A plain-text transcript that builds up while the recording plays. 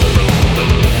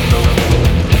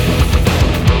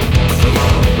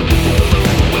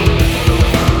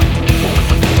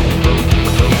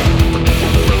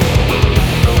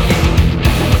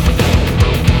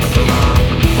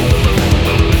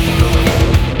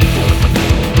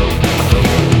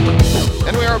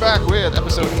at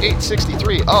episode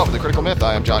 863 of The Critical Myth.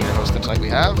 I am John, your host, and tonight we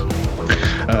have...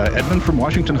 Edmund from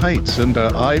Washington Heights, and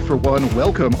I, for one,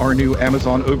 welcome our new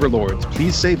Amazon overlords.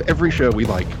 Please save every show we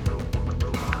like.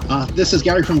 This is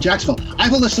Gary from Jacksonville. I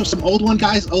have a list of some old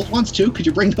ones too. Could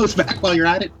you bring those back while you're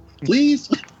at it, please?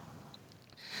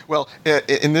 Well,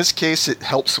 in this case, it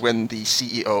helps when the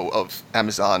CEO of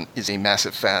Amazon is a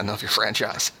massive fan of your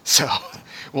franchise. So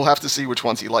we'll have to see which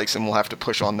ones he likes, and we'll have to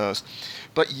push on those.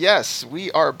 But yes,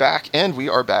 we are back, and we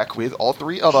are back with all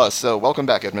three of us. So welcome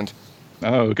back, Edmund.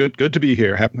 Oh, good to be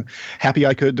here. Happy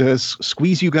I could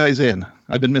squeeze you guys in.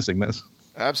 I've been missing this.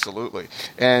 Absolutely.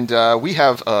 And we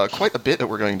have quite a bit that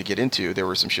we're going to get into. There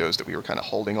were some shows that we were kind of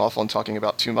holding off on talking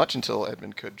about too much until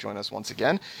Edmund could join us once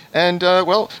again. And,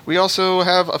 we also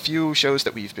have a few shows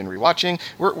that we've been rewatching.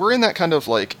 We're in that kind of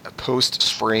like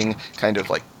post-spring kind of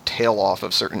like tail off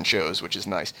of certain shows, which is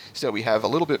nice. So we have a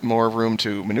little bit more room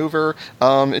to maneuver.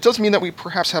 It does mean that we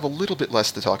perhaps have a little bit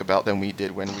less to talk about than we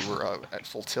did when we were at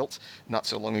full tilt not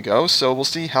so long ago. So we'll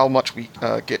see how much we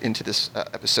get into this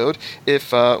episode.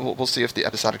 If we'll see if the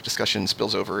episodic discussion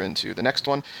spills over into the next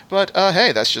one. But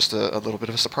hey, that's just a little bit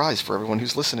of a surprise for everyone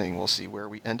who's listening. We'll see where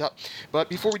we end up. But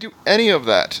before we do any of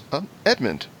that,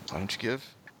 Edmund, why don't you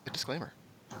give a disclaimer?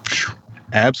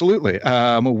 Absolutely.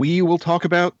 We will talk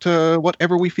about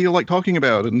whatever we feel like talking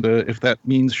about, and if that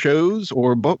means shows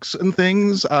or books and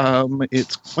things,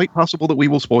 it's quite possible that we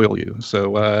will spoil you.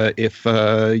 So if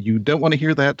you don't want to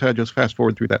hear that, just fast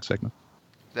forward through that segment.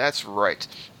 That's right.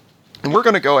 And we're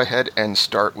going to go ahead and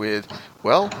start with,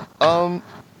 some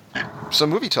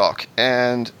movie talk.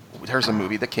 And there's a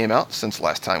movie that came out since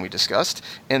last time we discussed,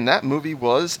 and that movie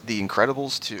was The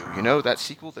Incredibles 2. You know, that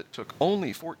sequel that took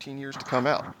only 14 years to come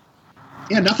out.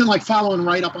 Yeah, nothing like following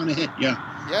right up on a hit,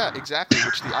 yeah. Yeah, exactly,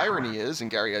 which the irony is, and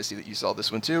Gary, I see that you saw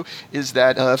this one too, is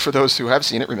that for those who have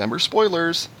seen it, remember,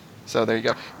 spoilers. So there you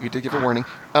go. You did give a warning.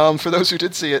 For those who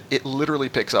did see it, it literally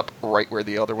picks up right where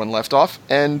the other one left off,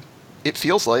 and it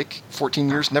feels like 14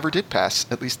 years never did pass.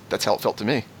 At least that's how it felt to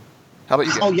me. How about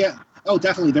you, Gary? Oh, yeah. Oh,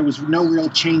 definitely. There was no real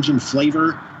change in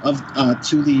flavor of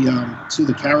to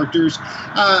the characters.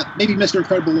 Maybe Mr.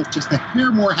 Incredible looked just a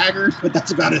hair more haggard, but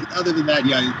that's about it. Other than that,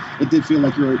 yeah, it did feel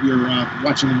like you're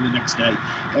watching him the next day.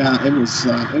 It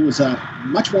was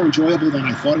much more enjoyable than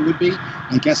I thought it would be.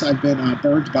 I guess I've been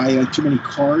burned by too many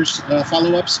Cars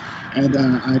follow-ups, and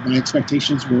my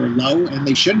expectations were low, and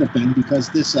they shouldn't have been, because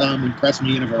this impressed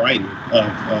me in a variety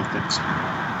of things.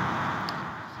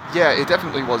 Yeah, it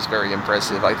definitely was very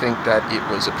impressive. I think that it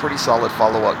was a pretty solid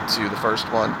follow-up to the first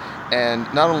one. And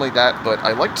not only that, but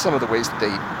I liked some of the ways that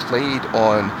they played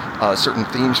on certain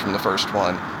themes from the first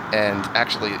one and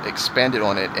actually expanded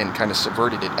on it and kind of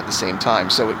subverted it at the same time.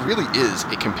 So it really is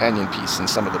a companion piece in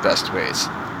some of the best ways.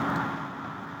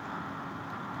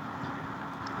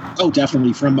 Oh,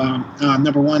 definitely. From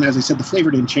number one, as I said, the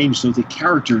flavor didn't change, so the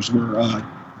characters were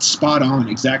spot on,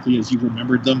 exactly as you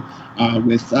remembered them,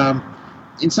 with...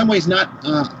 in some ways, not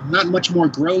much more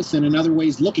growth, and in other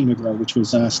ways, looking to grow, which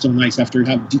was still nice after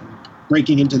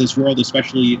breaking into this world.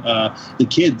 Especially the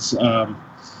kids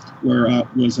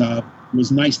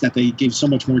was nice that they gave so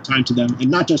much more time to them, and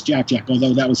not just Jack.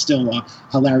 Although that was still a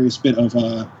hilarious bit of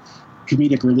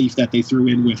comedic relief that they threw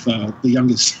in with the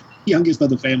youngest of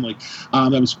the family.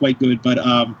 That was quite good. But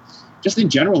just in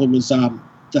general, it was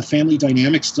the family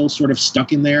dynamic still sort of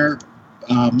stuck in there,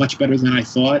 much better than I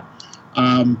thought.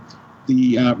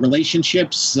 The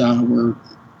relationships were,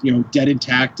 dead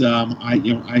intact.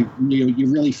 You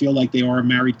really feel like they are a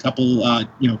married couple.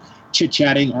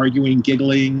 Chit-chatting, arguing,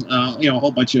 giggling. A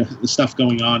whole bunch of stuff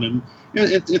going on, and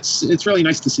it's really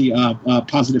nice to see a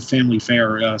positive family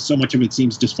fare. So much of it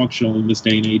seems dysfunctional in this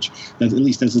day and age, that at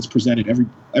least as it's presented,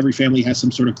 every family has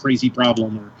some sort of crazy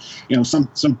problem, or some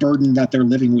burden that they're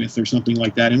living with, or something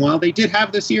like that. And while they did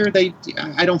have this year,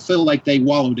 I don't feel like they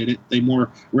wallowed in it. They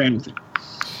more ran with it.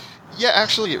 Yeah,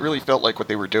 actually, it really felt like what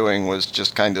they were doing was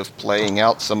just kind of playing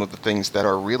out some of the things that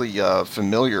are really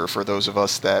familiar for those of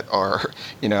us that are,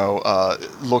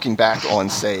 looking back on,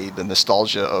 say, the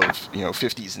nostalgia of,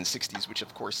 50s and 60s, which,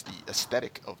 of course, the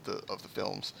aesthetic of the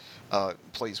films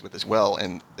plays with as well.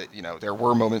 And, there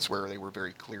were moments where they were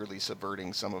very clearly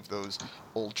subverting some of those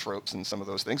old tropes and some of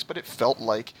those things. But it felt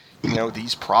like,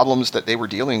 these problems that they were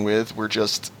dealing with were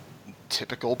just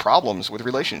typical problems with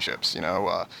relationships,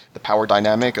 the power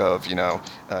dynamic of,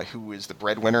 who is the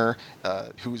breadwinner,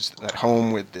 who's at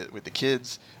home with the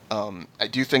kids. I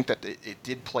do think that it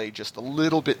did play just a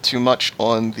little bit too much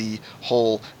on the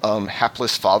whole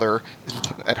hapless father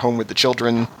at home with the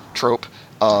children trope.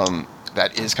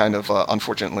 That is kind of,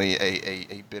 unfortunately,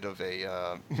 a bit of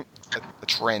a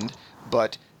trend.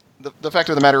 But the fact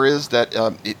of the matter is that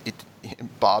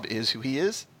Bob is who he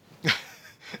is,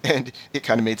 and it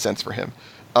kind of made sense for him.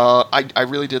 I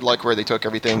really did like where they took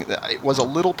everything. It was a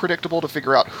little predictable to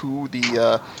figure out who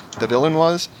the villain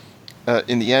was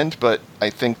in the end, but I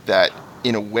think that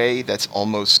in a way that's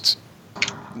almost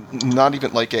not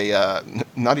even like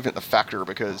not even a factor,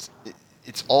 because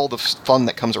it's all the fun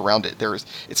that comes around it.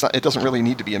 It doesn't really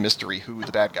need to be a mystery who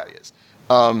the bad guy is.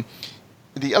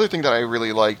 The other thing that I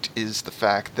really liked is the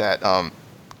fact that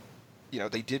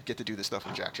they did get to do this stuff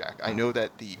with Jack Jack. I know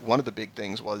that one of the big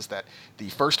things was that the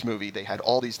first movie, they had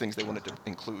all these things they wanted to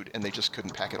include, and they just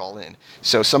couldn't pack it all in.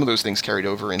 So some of those things carried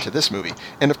over into this movie.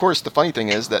 And of course, the funny thing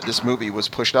is that this movie was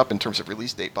pushed up in terms of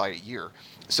release date by a year.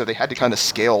 So they had to kind of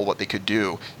scale what they could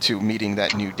do to meeting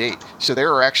that new date. So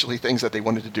there are actually things that they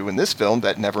wanted to do in this film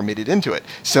that never made it into it.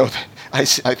 So I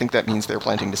think that means they're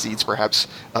planting the seeds, perhaps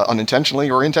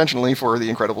unintentionally or intentionally, for The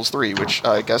Incredibles 3, which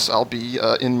I guess I'll be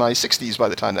in my 60s by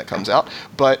the time that comes out.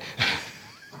 But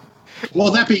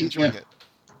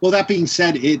that being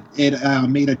said, it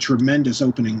made a tremendous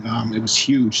opening. It was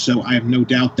huge, so I have no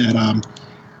doubt that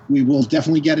we will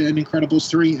definitely get an Incredibles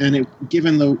 3. And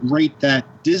given the rate that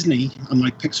Disney,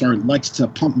 unlike Pixar, likes to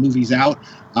pump movies out,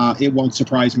 it won't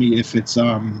surprise me if it's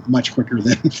much quicker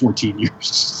than 14 years.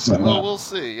 So, well, we'll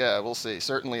see. Yeah, we'll see.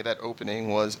 Certainly that opening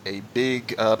was a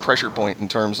big pressure point in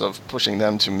terms of pushing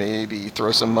them to maybe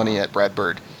throw some money at Brad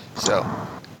Bird. So.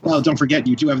 Well, don't forget,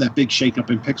 you do have that big shakeup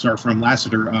in Pixar from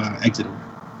Lasseter exiting.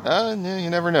 Yeah,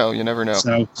 you never know. You never know.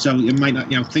 So it might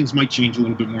not. Things might change a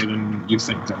little bit more than you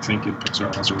think. I think in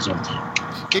Pixar as a result.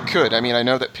 It could. I mean, I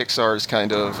know that Pixar's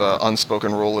kind of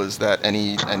unspoken rule is that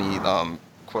any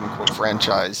quote unquote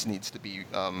franchise needs to be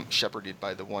shepherded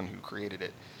by the one who created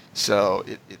it. So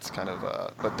it's kind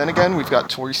of. But then again, we've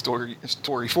got Toy Story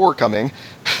 4 coming,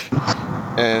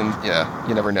 and yeah,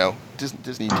 you never know.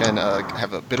 Disney can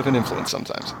have a bit of an influence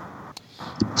sometimes.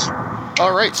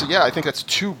 All right, so yeah, I think that's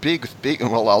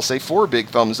I'll say 4 big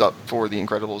thumbs up for The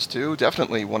Incredibles 2.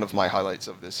 Definitely one of my highlights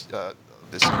of this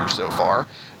year so far.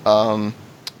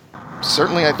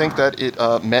 Certainly, I think that it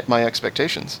met my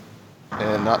expectations,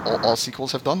 and not all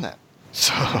sequels have done that.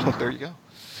 So there you go.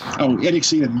 Oh, it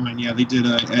exceeded mine. Yeah, they did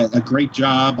a great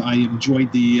job. I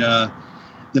enjoyed the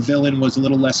villain was a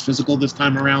little less physical this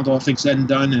time around, all things said and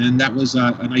done, and that was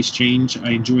a nice change. I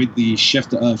enjoyed the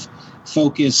shift of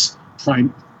focus,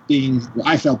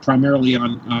 I felt primarily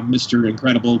on Mr.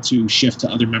 Incredible, to shift to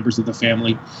other members of the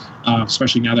family,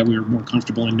 especially now that we were more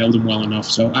comfortable and know them well enough.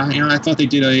 So I thought they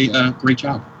did a great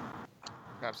job.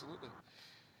 Absolutely.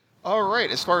 All right,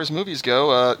 as far as movies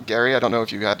go, Gary, I don't know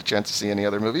if you had a chance to see any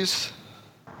other movies.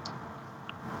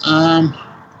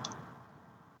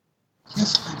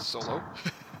 Yes. Solo?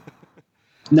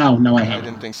 No, I haven't. I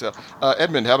didn't think so.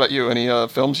 Edmund, how about you? Any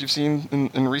films you've seen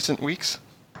in recent weeks?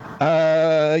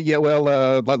 Yeah,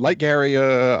 well, like Gary,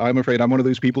 I'm afraid I'm one of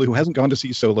those people who hasn't gone to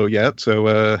see Solo yet,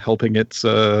 so helping its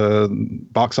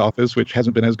box office, which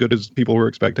hasn't been as good as people were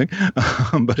expecting.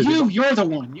 But you're the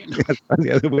one.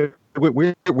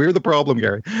 We're the problem,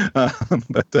 Gary.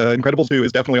 But Incredibles 2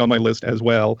 is definitely on my list as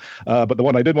well. But the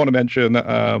one I did want to mention,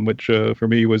 which for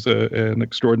me was an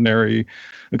extraordinarily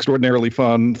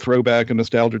fun throwback and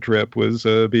nostalgia trip, was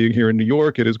being here in New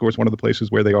York. It is, of course, one of the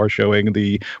places where they are showing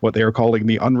what they are calling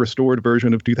the unrestored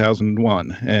version of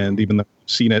 2001. And even though I've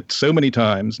seen it so many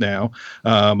times now,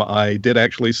 I did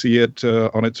actually see it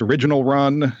on its original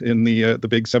run in the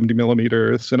big 70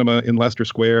 millimeter cinema in Leicester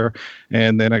Square,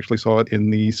 and then actually saw it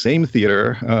in the same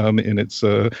theater in its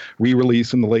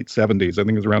re-release in the late 70s. I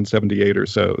think it was around 78 or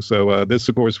so. So this,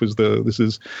 of course, was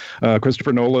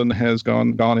Christopher Nolan has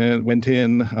went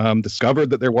in, discovered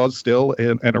that there was still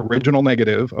an original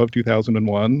negative of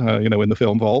 2001, in the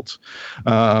film vaults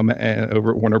over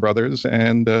at Warner Brothers,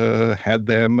 and had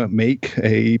them make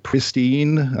a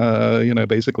pristine,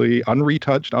 basically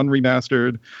unretouched,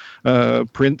 unremastered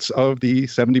prints of the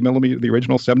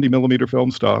original 70 millimeter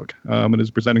film stock, and is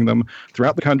presenting them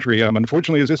throughout the country.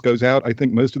 Unfortunately, as this goes out, I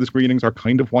think most of the screenings are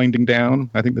kind of winding down.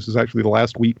 I think this is actually the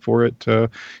last week for it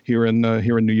here in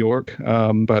New York.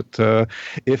 But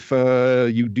if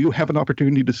you do have an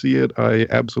opportunity to see it, I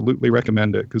absolutely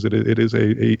recommend it, because it is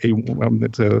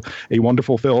a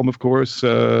wonderful film, of course.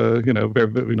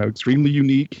 Very, extremely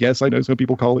unique. Yes, I know some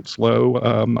people call it slow.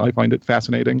 I find it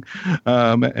fascinating,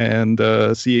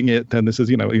 and seeing it, and this is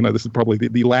this is probably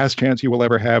the last chance you will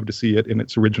ever have to see it in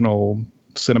its original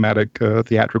cinematic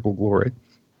theatrical glory.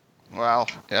 Wow,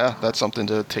 yeah, that's something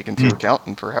to take into account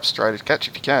and perhaps try to catch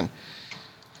if you can.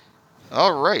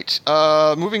 All right,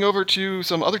 moving over to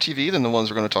some other TV than the ones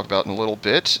we're going to talk about in a little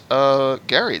bit.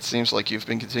 Gary, it seems like you've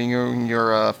been continuing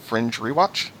your Fringe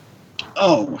rewatch.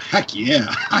 Oh, heck yeah,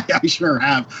 I sure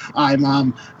have.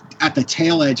 I'm at the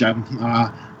tail edge.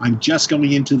 I'm just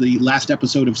going into the last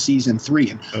episode of season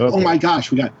 3, and oh my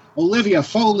gosh, we got Olivia,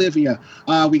 faux Olivia.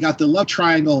 We got the love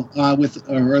triangle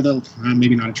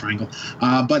maybe not a triangle,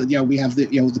 but we have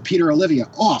the Peter Olivia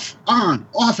off, on,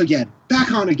 off again,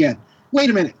 back on again. Wait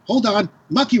a minute, hold on,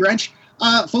 monkey wrench.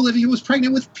 Faux Olivia was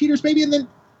pregnant with Peter's baby, and then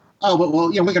well,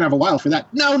 we're gonna have a while for that.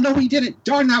 No, he didn't.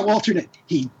 Darn that alternate.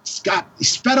 He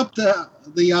sped up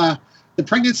the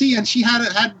pregnancy, and she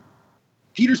had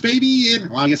Peter's baby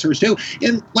I guess hers too,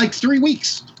 in like 3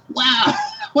 weeks. Wow.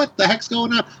 What the heck's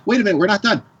going on? Wait a minute, we're not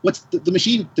done. What's the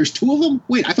machine? There's 2 of them?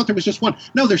 Wait, I thought there was just one.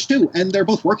 No, there's 2, and they're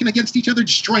both working against each other,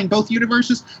 destroying both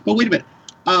universes. But wait a minute.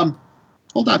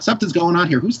 Hold on, something's going on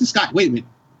here. Who's this guy? Wait a minute.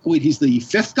 Wait, he's the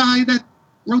 5th guy that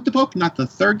wrote the book, not the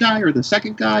 3rd guy or the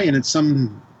 2nd guy, and it's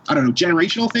some, I don't know,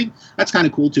 generational thing. That's kind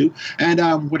of cool too. And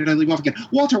where did I leave off again?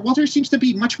 Walter seems to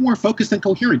be much more focused and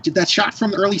coherent. Did that shot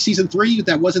from early season 3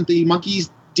 that wasn't the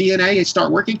monkey's DNA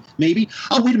start working? Maybe.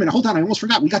 Oh, wait a minute. Hold on. I almost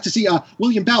forgot. We got to see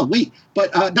William Bell. Wait,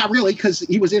 but not really, because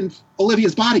he was in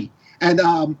Olivia's body. And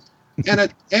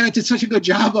Anna did such a good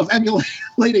job of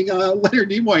emulating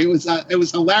Leonard Nimoy. It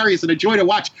was hilarious and a joy to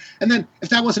watch. And then, if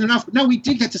that wasn't enough, no, we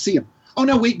did get to see him. Oh,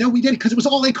 no, wait, no, we didn't, because it was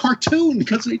all a cartoon,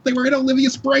 because they were in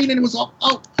Olivia's brain, and it was all,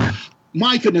 oh,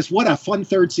 my goodness, what a fun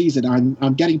 3rd season.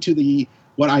 I'm getting to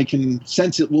what I can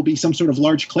sense it will be some sort of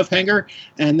large cliffhanger,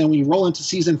 and then we roll into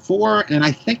season 4, and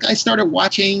I think I started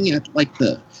watching at like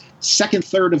the 2nd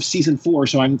third of season 4,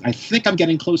 so I think I'm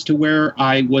getting close to where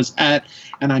I was at,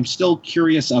 and I'm still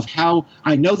curious of how.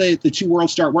 I know that the 2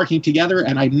 worlds start working together,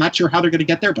 and I'm not sure how they're going to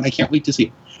get there, but I can't wait to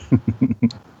see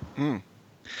it.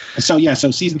 So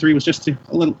season 3 was just a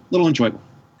little enjoyable.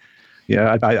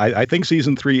 Yeah, I think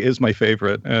season 3 is my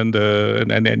favorite, and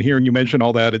hearing you mention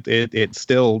all that, it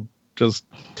still just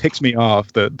ticks me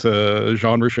off that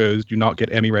genre shows do not get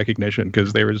any recognition,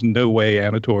 because there is no way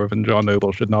Anna Torv and John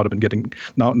Noble should not have been getting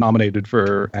nominated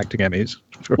for acting Emmys.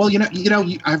 Well,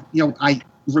 I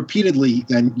repeatedly,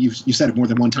 and you said it more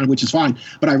than one time, which is fine,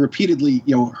 but I repeatedly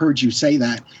heard you say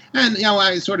that, and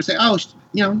I sort of say, oh,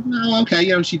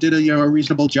 okay, she did a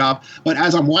reasonable job. But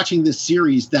as I'm watching this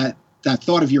series, that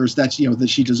thought of yours that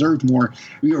she deserved more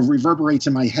reverberates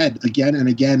in my head again and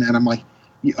again, and I'm like,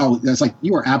 that's like,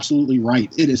 you are absolutely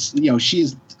right. It is, she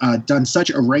has done such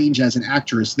a range as an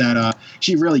actress that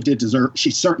she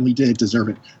certainly did deserve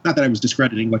it. Not that I was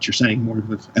discrediting what you're saying, more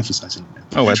of emphasizing it.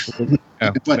 Oh, absolutely.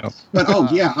 Yeah,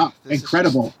 but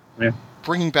incredible. Yeah.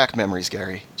 Bringing back memories,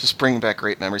 Gary. Just bringing back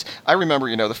great memories. I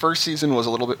remember, the first season was a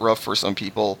little bit rough for some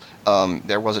people.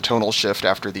 There was a tonal shift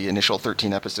after the initial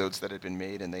 13 episodes that had been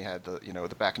made, and they had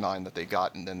the back 9 that they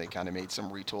got, and then they kind of made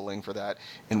some retooling for that.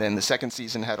 And then the second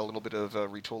season had a little bit of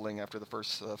retooling after the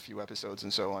first few episodes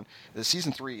and so on. The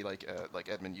season 3, like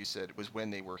Edmund, you said, was when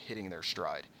they were hitting their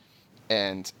stride.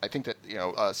 And I think that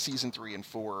season 3 and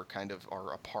 4 kind of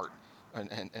are apart and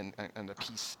a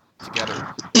piece together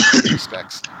in many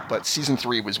respects, but season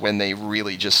 3 was when they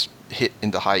really just hit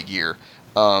into high gear.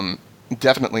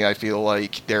 Definitely, I feel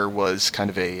like there was kind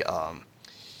of a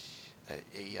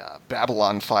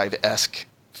Babylon 5-esque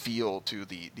feel to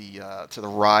the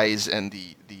rise and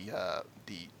the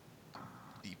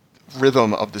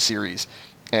rhythm of the series.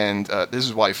 And this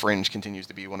is why Fringe continues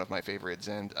to be one of my favorites.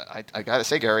 And I gotta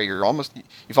say, Gary, you've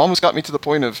almost got me to the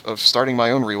point of starting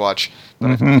my own rewatch.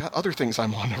 But I've got other things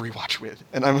I'm on to rewatch with,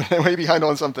 and I'm way behind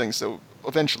on some things. So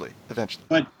eventually.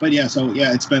 But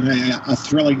it's been a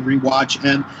thrilling rewatch,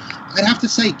 and I'd have to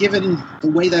say, given the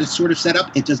way that it's sort of set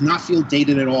up, it does not feel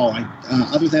dated at all.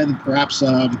 Other than perhaps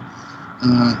some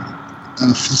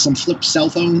flip cell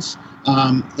phones.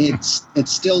 It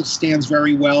still stands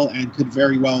very well and could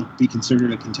very well be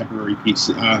considered a contemporary piece.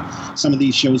 Some of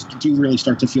these shows do really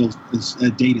start to feel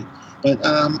dated. But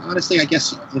honestly, I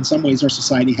guess in some ways our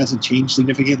society hasn't changed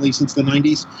significantly since the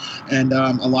 90s. And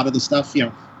a lot of the stuff,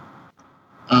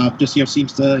 just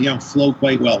seems to flow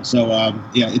quite well. So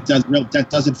it does.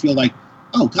 That doesn't feel like,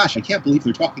 oh gosh, I can't believe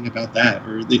they're talking about that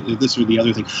or this or the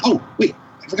other thing. Oh wait,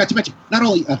 I forgot to mention. Not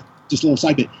only just a little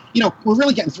side bit, we're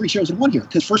really getting 3 shows in one here,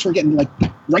 because first we're getting like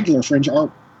regular Fringe,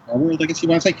 our world, I guess you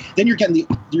want to say. Then you're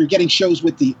getting shows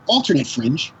with the alternate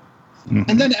Fringe,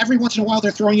 and then every once in a while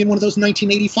they're throwing in one of those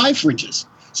 1985 Fringes.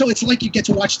 So it's like you get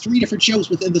to watch 3 different shows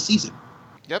within the season.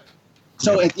 Yep.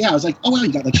 So I was like, oh well,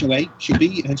 you got like show A, show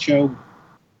B, and show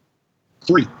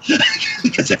 3,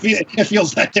 because it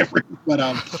feels that different. But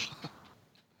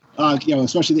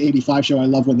especially the 85 show, I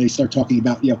love when they start talking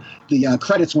about, the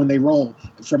credits when they roll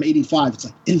from 85. It's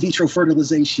like in vitro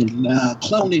fertilization,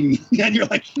 cloning, and you're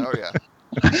like, oh yeah.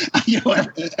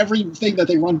 Everything that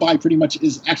they run by pretty much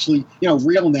is actually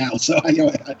real now. So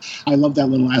I love that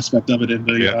little aspect of it, and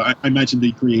I imagine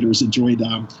the creators enjoyed.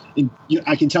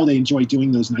 I can tell they enjoyed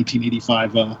doing those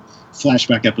 1985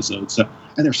 flashback episodes. So,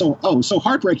 and they're so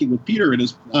heartbreaking with Peter and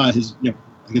his I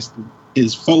guess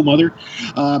his faux mother,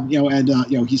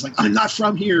 he's like, I'm not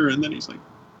from here, and then he's like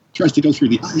tries to go through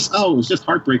the ice. Oh, it was just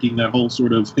heartbreaking, that whole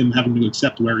sort of him having to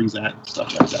accept where he's at and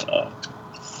stuff like that.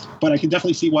 But I can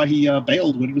definitely see why he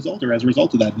bailed when he was older as a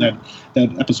result of that. And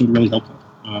that episode really helped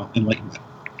enlighten that.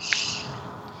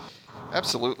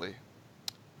 Absolutely.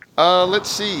 Let's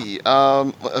see.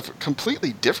 A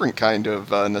completely different kind of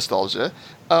nostalgia.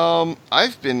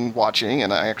 I've been watching,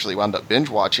 and I actually wound up binge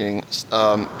watching.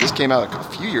 This came out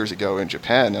a few years ago in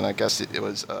Japan, and I guess it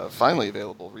was finally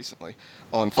available recently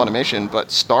on Funimation.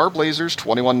 But Star Blazers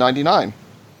 2199.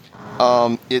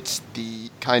 It's the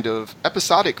kind of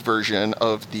episodic version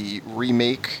of the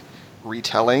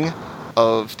retelling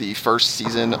of the first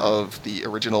season of the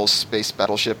original space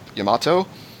battleship Yamato.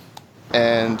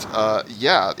 And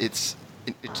it's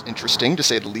interesting, to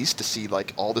say the least, to see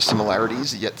like all the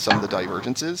similarities, yet some of the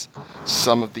divergences,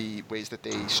 some of the ways that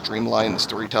they streamlined the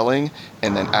storytelling,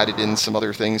 and then added in some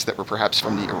other things that were perhaps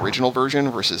from the original version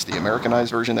versus the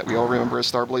Americanized version that we all remember as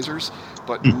Star Blazers.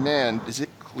 But man, is it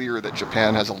clear that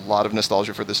Japan has a lot of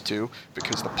nostalgia for this too,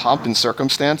 because the pomp and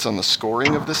circumstance on the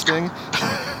scoring of this thing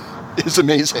is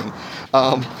amazing.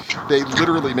 They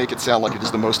literally make it sound like it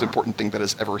is the most important thing that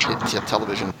has ever hit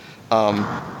television.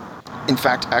 In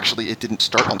fact, actually, it didn't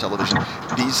start on television.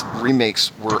 These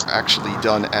remakes were actually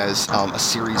done as a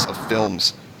series of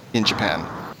films in Japan.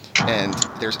 And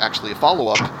there's actually a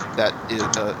follow-up that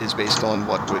is based on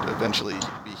what would eventually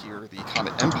be here, the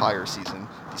Comet Empire season,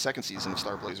 the second season of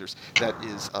Star Blazers, that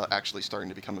is actually starting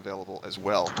to become available as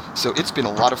well. So it's been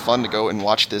a lot of fun to go and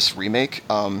watch this remake.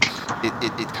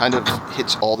 It kind of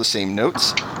hits all the same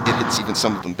notes. It hits even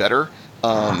some of them better.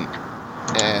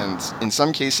 And in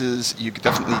some cases, you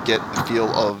definitely get the feel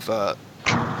of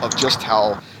just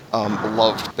how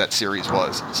beloved that series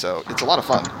was. So it's a lot of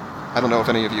fun. I don't know if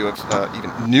any of you have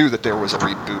even knew that there was a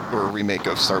reboot or a remake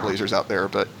of Star Blazers out there,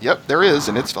 but yep, there is,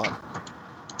 and it's fun.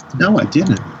 No, I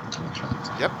didn't.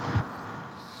 Yep.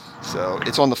 So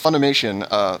it's on the Funimation,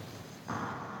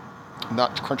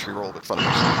 not Crunchyroll, but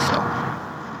Funimation. So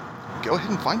go ahead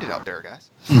and find it out there, guys.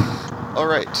 All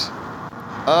right.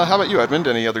 How about you, Edmund?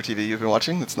 Any other TV you've been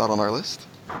watching that's not on our list?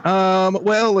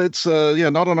 Well, it's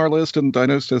not on our list, and I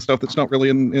know stuff that's not really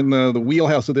in the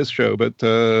wheelhouse of this show. But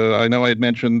I know I had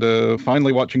mentioned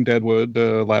finally watching Deadwood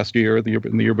last year, in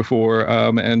the year before,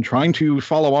 and trying to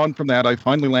follow on from that. I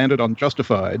finally landed on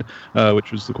Justified,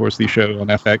 which was, of course, the show on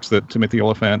FX that Timothy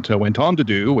Oliphant went on to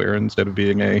do, where instead of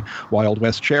being a Wild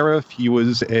West sheriff, he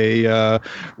was a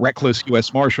reckless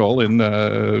U.S. Marshal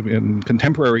in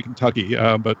contemporary Kentucky.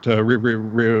 But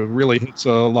really hits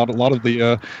a lot of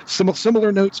the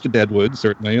similar notes to Deadwood,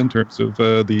 certainly, in terms of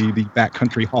the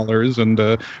backcountry haulers and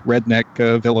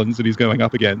redneck villains that he's going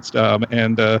up against.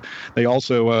 And they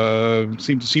also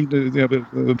seem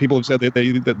to people have said that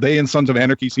they and Sons of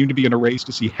Anarchy seem to be in a race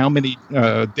to see how many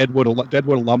Deadwood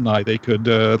alumni they could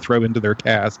throw into their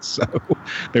casts. So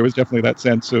there was definitely that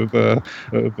sense of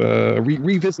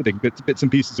revisiting bits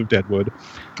and pieces of Deadwood.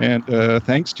 And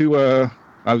thanks to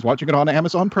I was watching it on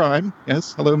Amazon Prime.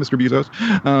 Yes, hello, Mr. Bezos.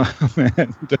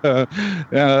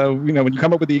 And when you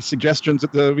come up with these suggestions,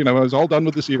 I was all done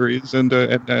with the series and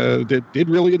did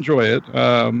really enjoy it.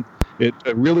 It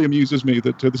really amuses me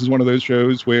that this is one of those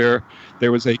shows where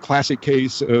there was a classic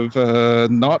case of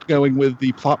not going with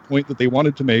the plot point that they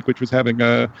wanted to make, which was having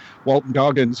Walton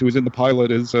Goggins, who was in the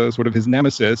pilot, as sort of his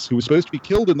nemesis, who was supposed to be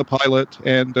killed in the pilot,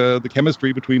 and the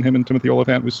chemistry between him and Timothy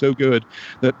Oliphant was so good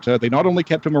that they not only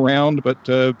kept him around, but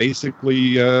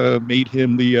basically made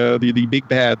him the big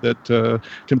bad that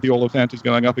Timothy Oliphant is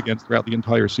going up against throughout the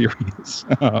entire series.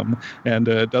 And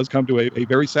it does come to a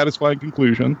very satisfying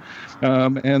conclusion.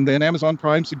 And then Amazon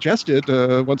Prime suggested,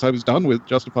 once I was done with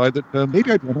Justified, that maybe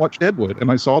I'd want to watch Deadwood.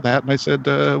 And I saw that, and I said,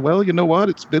 well, you know what?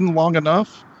 It's been long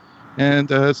enough. And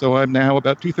so I'm now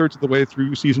about 2/3 of the way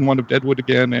through season 1 of Deadwood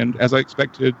again. And as I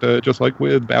expected, just like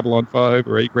with Babylon 5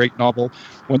 or a great novel,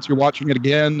 once you're watching it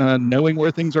again, knowing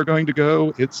where things are going to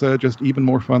go, it's just even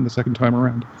more fun the second time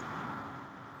around.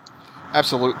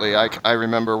 Absolutely. I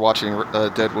remember watching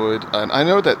Deadwood, and I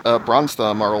know that Bronze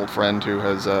Thumb, our old friend who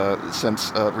has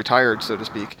since retired, so to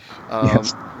speak,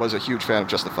 Yes. was a huge fan of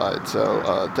Justified.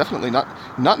 So definitely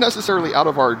not necessarily out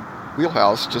of our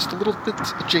wheelhouse, just a little bit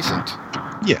adjacent.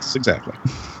 Yes, exactly.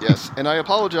 Yes, and I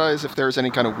apologize if there's any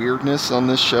kind of weirdness on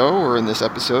this show or in this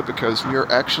episode, because we are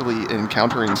actually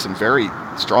encountering some very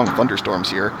strong thunderstorms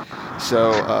here.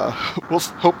 So we'll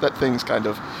hope that things kind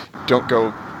of don't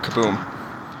go kaboom.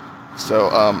 So,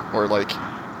 or like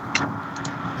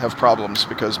have problems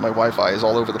because my Wi-Fi is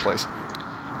all over the place.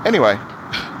 Anyway,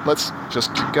 let's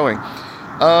just keep going.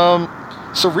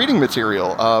 So reading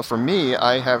material, for me,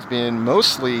 I have been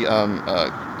mostly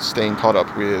staying caught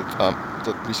up with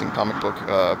the recent comic book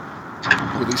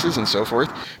releases and so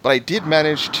forth, but I did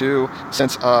manage to,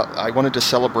 since I wanted to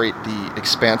celebrate the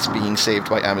Expanse being saved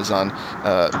by Amazon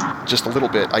just a little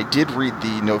bit, I did read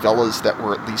the novellas that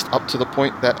were at least up to the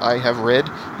point that I have read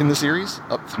in the series,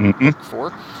 up through book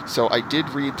 4. So I did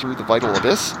read through The Vital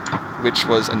Abyss, which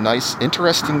was a nice,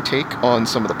 interesting take on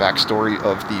some of the backstory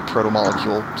of the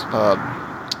Proto-Molecule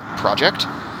project,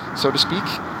 so to speak.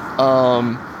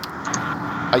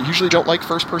 I usually don't like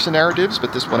first-person narratives,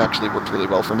 but this one actually worked really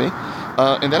well for me.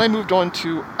 And then I moved on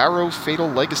to Arrow Fatal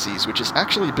Legacies, which is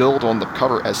actually billed on the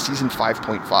cover as Season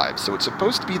 5.5. So it's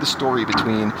supposed to be the story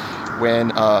between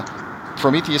when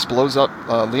Prometheus blows up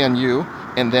Lian Yu,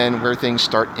 and then where things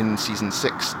start in Season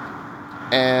 6.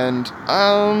 And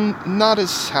I'm not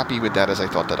as happy with that as I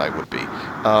thought that I would be.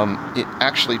 It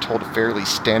actually told a fairly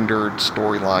standard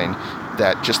storyline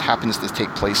that just happens to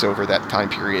take place over that time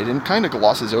period and kind of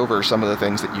glosses over some of the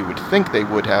things that you would think they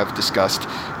would have discussed,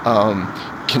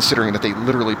 considering that they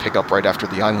literally pick up right after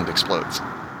the island explodes.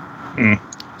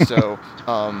 So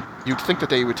you'd think that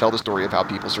they would tell the story of how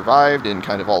people survived and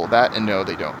kind of all of that, and no,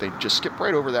 they don't. They just skip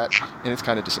right over that, and it's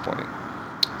kind of disappointing.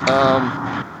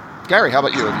 Gary, how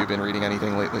about you? Have you been reading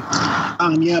anything lately?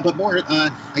 Yeah, but more, I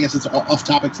guess it's off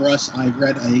topic for us. I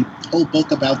read a whole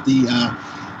book about the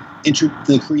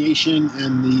creation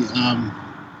and the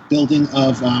building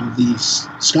of the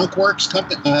Skunk Works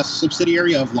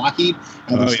subsidiary of Lockheed.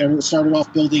 They started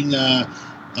off building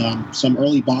some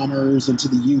early bombers into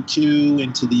the U-2,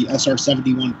 into the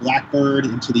SR-71 Blackbird,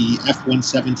 into the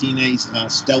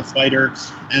F-117A stealth fighter.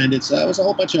 And it was a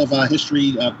whole bunch of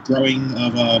history growing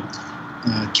of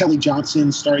Kelly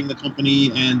Johnson starting the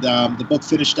company. And the book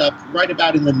finished up right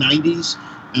about in the 90s.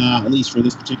 At least for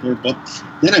this particular book.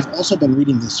 Then I've also been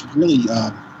reading this really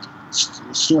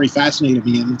story fascinated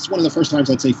me, and it's one of the first times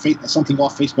I'd say something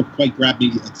off Facebook quite grabbed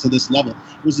me to this level.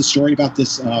 It was the story about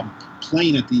this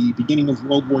plane at the beginning of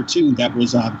World War II that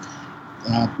was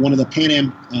one of the Pan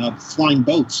Am flying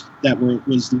boats that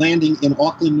was landing in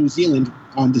Auckland, New Zealand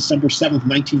on December 7th,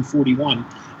 1941,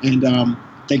 and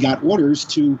they got orders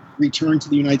to return to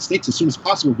the United States as soon as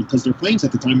possible because their planes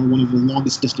at the time were one of the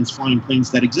longest distance flying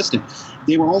planes that existed.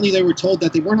 They were told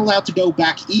that they weren't allowed to go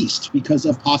back east because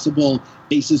of possible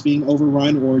bases being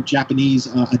overrun or Japanese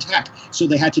attack. So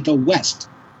they had to go west.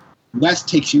 West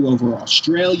takes you over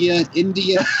Australia,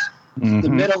 India, the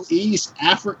Middle East,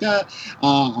 Africa,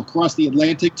 across the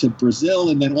Atlantic to Brazil,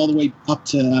 and then all the way up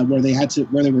to where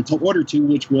they were ordered to,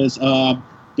 which was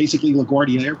basically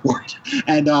LaGuardia Airport.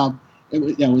 And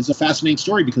it was a fascinating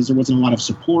story because there wasn't a lot of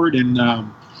support, and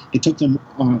it took them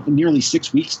nearly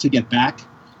 6 weeks to get back.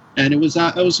 And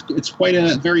it's quite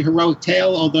a very heroic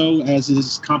tale, although, as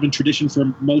is common tradition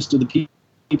for most of the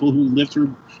people who lived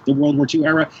through the World War II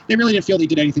era, they really didn't feel they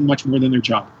did anything much more than their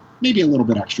job. Maybe a little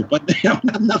bit extra, but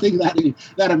nothing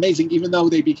that amazing, even though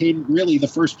they became really the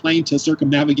first plane to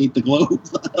circumnavigate the globe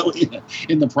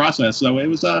in the process. So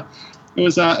it's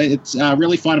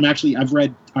really fun.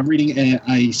 I'm reading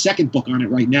a second book on it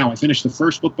right now. I finished the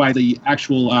first book by the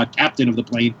actual captain of the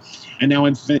plane, and now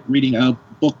I'm reading a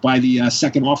book by the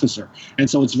second officer. And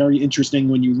so it's very interesting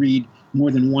when you read more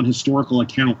than one historical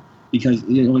account, because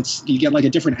you get like a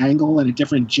different angle and a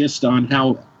different gist on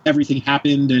how everything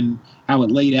happened and how it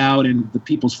laid out and the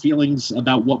people's feelings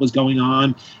about what was going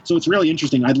on. So it's really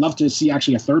interesting. I'd love to see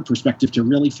actually a third perspective to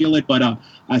really feel it. But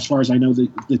as far as I know,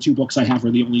 the two books I have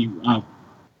are the only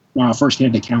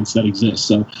firsthand accounts that exist.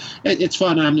 So it's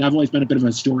fun. I've always been a bit of a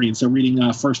historian. So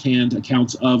reading firsthand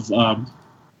accounts of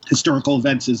historical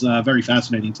events is very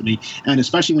fascinating to me. And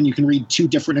especially when you can read two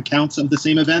different accounts of the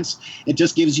same events, it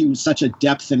just gives you such a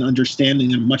depth and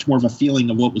understanding and much more of a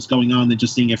feeling of what was going on than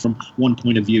just seeing it from one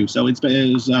point of view. So it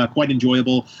was quite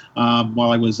enjoyable.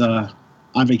 While I was on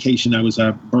vacation, I was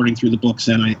burning through the books,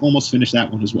 and I almost finished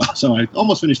that one as well. So I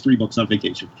almost finished 3 books on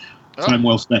vacation. Time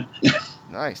well spent.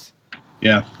 Nice.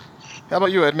 Yeah. How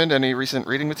about you, Edmund? Any recent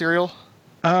reading material?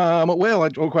 Well,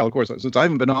 of course, since I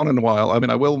haven't been on in a while, I mean,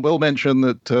 I will mention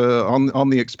that on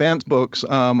the Expanse books,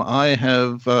 I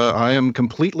am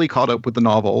completely caught up with the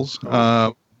novels.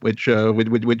 which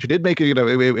did make it,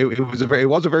 it was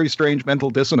a very strange mental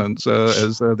dissonance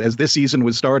as this season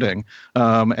was starting,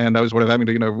 and I was sort of having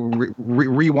to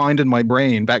rewind in my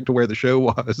brain back to where the show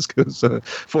was, because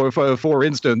for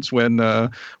instance, when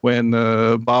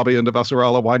Bobby and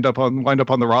Avasarala wind up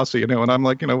on the Rossi, and I'm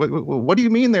like, what do you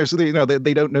mean there's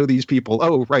they don't know these people?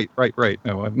 Oh, right.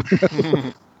 No, I'm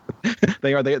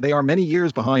they are many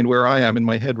years behind where I am in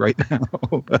my head right now.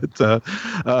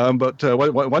 but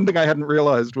one thing I hadn't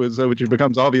realized was, which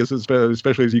becomes obvious,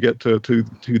 especially as you get to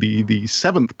the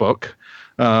seventh book,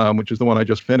 which is the one I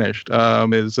just finished,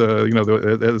 is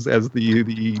as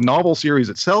the novel series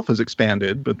itself has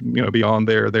expanded, but beyond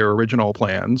their original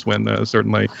plans, when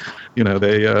certainly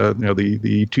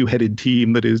the two-headed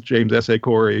team that is James S. A.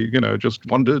 Corey just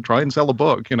wanted to try and sell a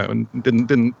book, and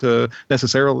didn't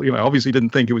necessarily obviously didn't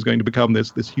think it was going to become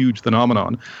this huge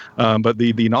phenomenon, but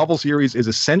the novel series is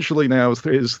essentially now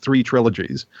is three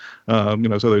trilogies, so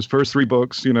those first three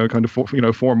books kind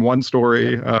of form one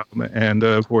story, and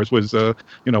of course was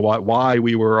why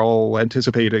we were all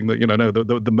anticipating that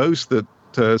the most that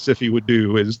Siffi would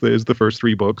do is the first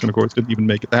three books, and of course didn't even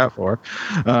make it that far,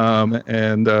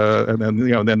 and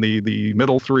then the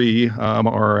middle three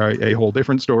are a whole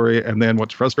different story. And then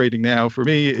what's frustrating now for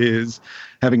me is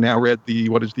having now read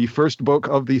what is the first book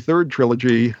of the third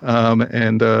trilogy,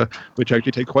 and which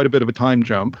actually takes quite a bit of a time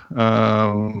jump.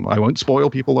 I won't spoil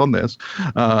people on this,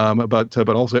 but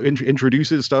also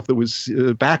introduces stuff that was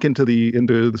back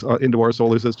into our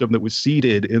solar system that was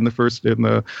seeded in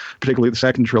particularly the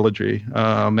second trilogy,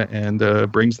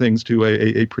 and brings things to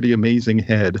a pretty amazing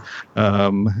head,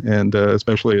 and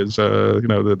especially as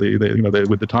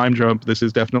with the time jump, this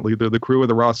is definitely the crew of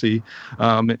the Rossi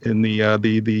in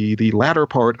the latter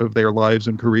part of their lives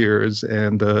and careers,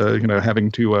 and having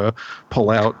to pull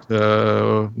out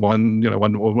one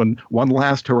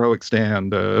last heroic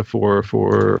stand for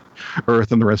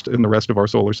Earth and the rest of our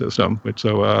solar system. Which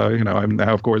I'm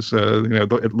now, of course,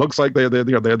 it looks like they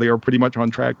are pretty much on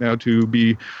track now to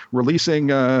be releasing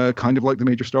kind of like the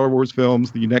major Star Wars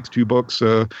films, the next two books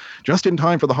just in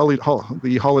time for the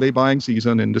holiday buying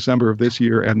season in December of this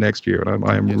year and next year, and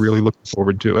I am really looking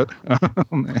forward to it.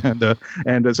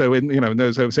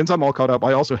 So since I'm all caught up,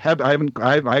 I actually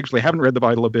haven't read The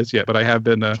Vital Abyss yet, but I have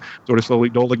been sort of slowly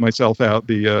doling myself out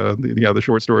the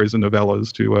short stories and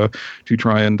novellas to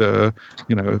try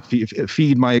and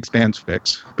feed my Expanse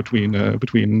fix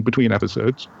between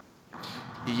episodes.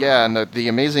 Yeah, and the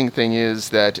amazing thing is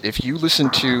that if you listen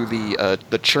to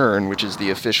the Churn, which is the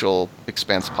official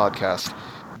Expanse podcast,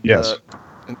 yes,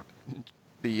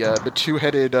 the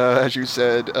two-headed, as you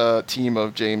said, team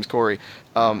of James Corey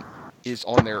is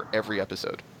on there every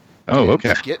episode. Oh, okay.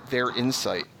 And to get their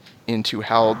insight into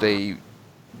how they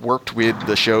worked with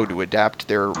the show to adapt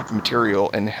their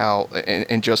material, and how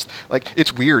and just like,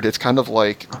 it's weird. It's kind of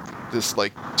like this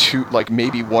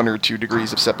maybe 1 or 2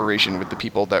 degrees of separation with the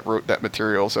people that wrote that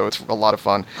material. So it's a lot of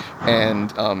fun,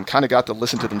 and kind of got to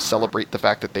listen to them celebrate the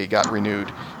fact that they got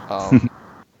renewed.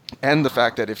 And the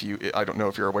fact that I don't know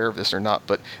if you're aware of this or not,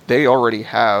 but they already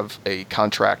have a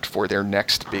contract for their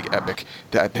next big epic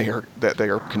that they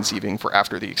are conceiving for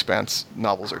after the Expanse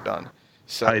novels are done.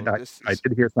 So I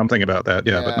did hear something about that.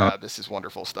 Yeah, but not. This is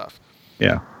wonderful stuff.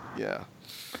 Yeah. Yeah.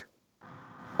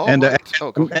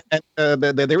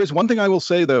 There is one thing I will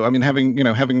say, though. I mean,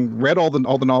 having read all the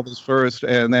novels first,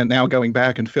 and then now going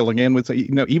back and filling in with,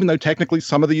 even though technically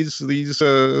some of these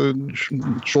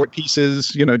short pieces,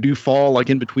 do fall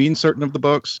like in between certain of the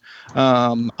books,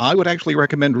 I would actually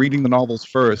recommend reading the novels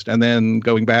first and then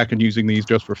going back and using these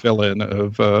just for fill-in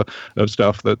of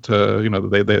stuff that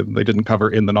they didn't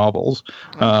cover in the novels,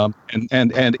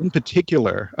 and in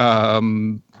particular,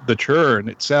 the Churn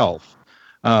itself.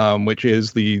 Which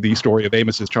is the story of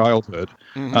Amos's childhood.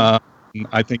 Mm-hmm.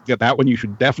 I think that one you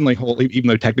should definitely hold, even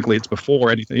though technically it's before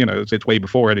anything, it's way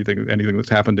before anything that's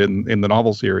happened in the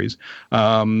novel series.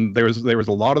 There was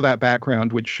a lot of that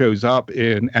background which shows up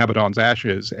in Abaddon's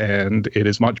Ashes, and it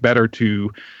is much better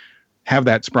to have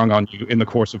that sprung on you in the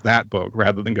course of that book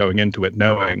rather than going into it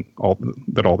knowing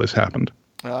that all this happened.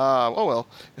 Oh well.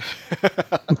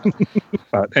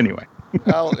 But anyway.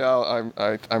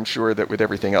 I'm sure that with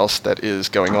everything else that is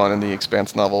going on in the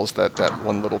Expanse novels, that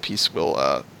one little piece will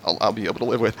I'll be able to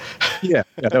live with. Yeah.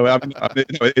 No,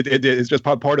 it is just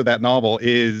part of that novel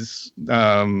is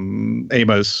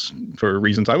Amos, for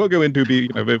reasons I will go into,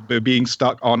 being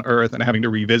stuck on Earth and having to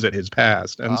revisit his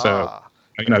past, and so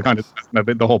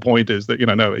The whole point is that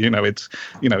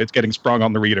it's getting sprung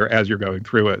on the reader as you're going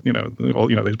through it.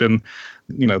 There's been,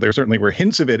 there certainly were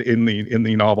hints of it in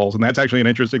the novels, and that's actually an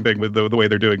interesting thing with the way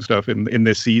they're doing stuff in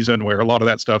this season, where a lot of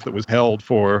that stuff that was held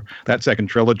for that second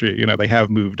trilogy, they have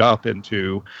moved up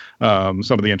into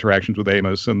some of the interactions with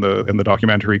Amos and the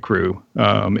documentary crew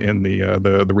in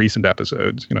the recent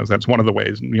episodes. That's one of the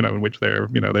ways in which they're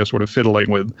sort of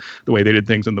fiddling with the way they did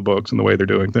things in the books and the way they're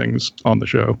doing things on the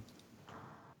show.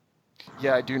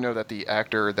 Yeah, I do know that the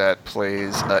actor that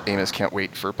plays Amos can't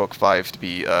wait for book 5 to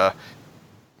be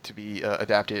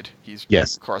adapted. He's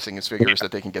crossing his fingers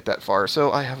that they can get that far.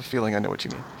 So I have a feeling I know what you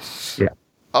mean. Yeah.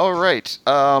 All right.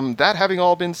 That having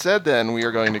all been said, then we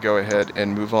are going to go ahead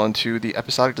and move on to the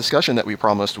episodic discussion that we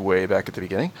promised way back at the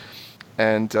beginning.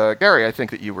 And Gary, I think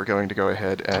that you were going to go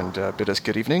ahead and bid us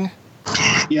good evening.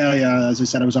 Yeah. As I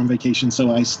said, I was on vacation,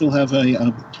 so I still have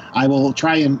I will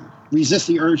try and resist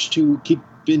the urge to keep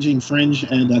binging Fringe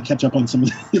and catch up on some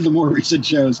of the more recent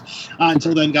shows.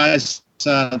 Until then, guys,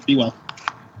 be well.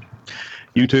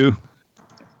 You too.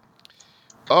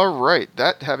 All right.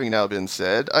 That having now been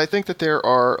said, I think that there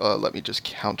are, let me just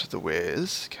count the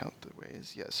ways.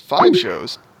 Yes, 5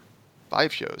 shows.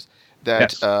 5 shows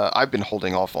that I've been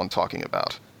holding off on talking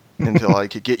about until I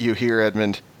could get you here,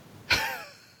 Edmund.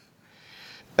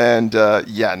 And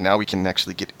now we can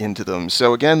actually get into them.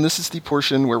 So again, this is the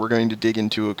portion where we're going to dig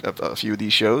into a few of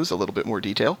these shows, a little bit more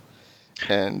detail.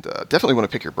 And definitely want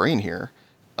to pick your brain here.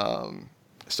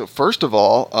 So first of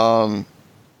all,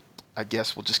 I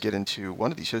guess we'll just get into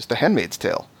one of these shows, The Handmaid's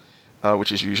Tale,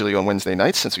 which is usually on Wednesday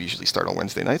nights. Since we usually start on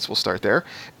Wednesday nights, we'll start there.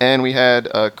 And we had,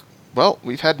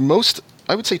 we've had most,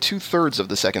 I would say 2/3 of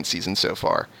the second season so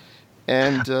far.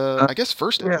 And I guess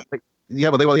first... that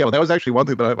was actually one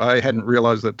thing that I hadn't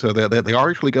realized, that they are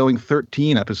actually going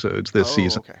 13 episodes this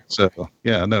season. Okay. So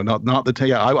not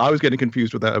the I was getting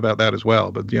confused with that about that as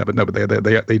well. But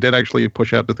they did actually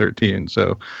push out to 13.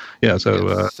 So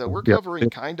so we're covering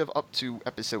kind of up to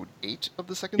episode 8 of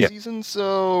the second season.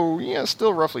 So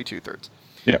still roughly 2/3.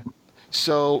 Yeah.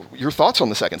 So your thoughts on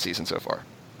the second season so far?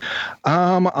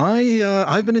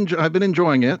 I've been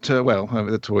enjoying it.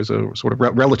 It's always a sort of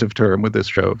relative term with this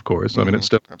show, of course. I mean, it's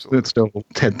still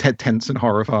tense and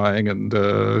horrifying, and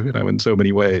in so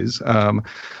many ways.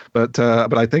 But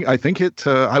I think it.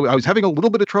 I was having a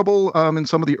little bit of trouble in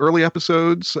some of the early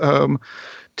episodes,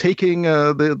 taking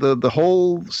the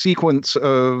whole sequence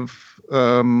of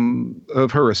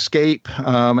her escape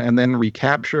and then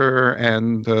recapture,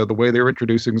 and the way they were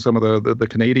introducing some of the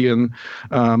Canadian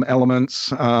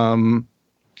elements, wound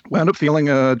up feeling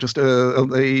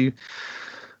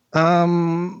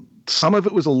some of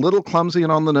it was a little clumsy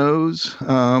and on the nose,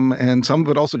 and some of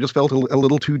it also just felt a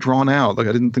little too drawn out. Like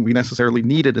I didn't think we necessarily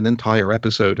needed an entire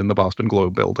episode in the Boston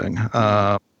Globe building.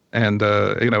 And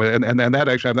that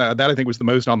actually, that I think was the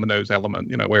most on the nose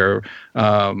element, where,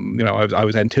 I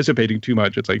was anticipating too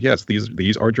much. It's like, yes,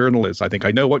 these are journalists. I think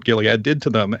I know what Gilead did to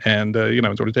them. And,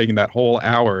 sort of taking that whole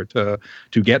hour to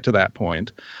get to that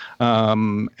point.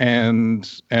 And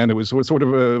it was sort of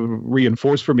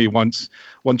reinforced for me once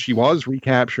she was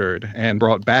recaptured and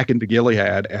brought back into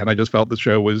Gilead. And I just felt the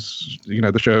show was,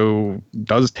 the show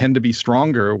does tend to be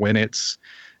stronger when it's,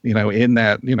 in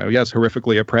that, yes,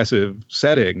 horrifically oppressive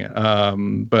setting,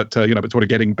 but sort of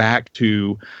getting back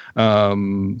to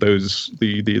the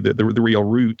real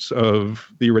roots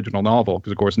of the original novel,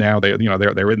 because of course now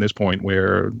they're in this point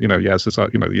where yes,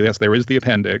 there is the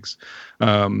appendix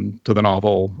to the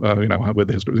novel, with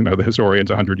the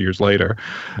historians 100 years later,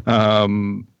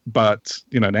 but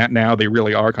now they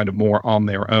really are kind of more on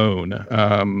their own,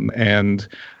 and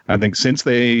I think since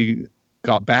they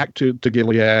got back to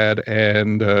Gilead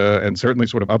and certainly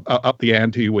sort of up the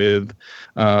ante with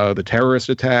the terrorist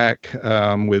attack,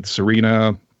 with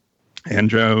Serena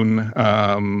and Joan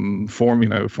forming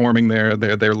their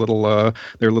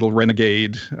little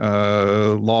renegade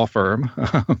law firm,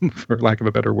 for lack of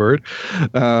a better word.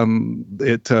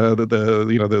 The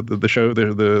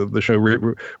show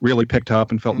really picked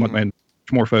up and felt much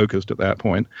more focused at that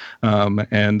point,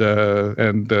 and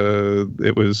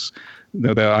it was.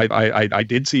 I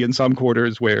did see in some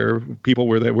quarters where people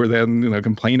were then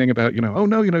complaining about oh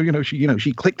no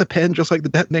she clicked the pen just like the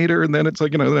detonator, and then it's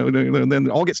like and then it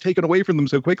all gets taken away from them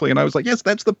so quickly, and I was like, yes,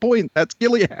 that's the point, that's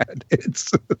Gilead.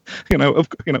 It's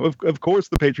of course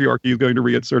the patriarchy is going to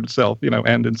reassert itself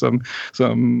and in some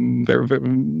very,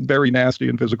 very nasty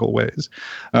and physical ways,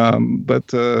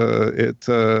 but as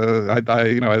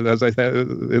I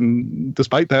said,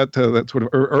 despite that sort of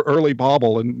early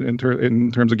bobble in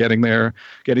terms of getting there,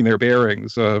 their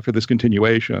bearings for this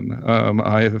continuation.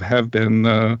 I have been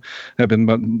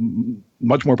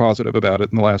much more positive about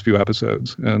it in the last few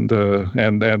episodes, and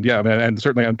yeah, and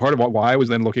certainly, and part of why I was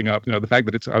then looking up, the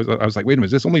fact that I was like, wait a minute,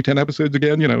 is this only 10 episodes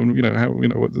again? How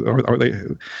are they?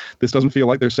 This doesn't feel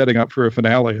like they're setting up for a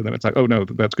finale, and then it's like, oh no,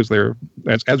 that's because they're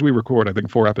as we record, I think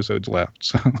 4 episodes left.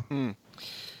 So.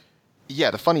 Yeah,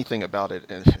 the funny thing about it,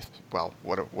 well,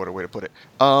 what a way to put it.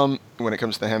 When it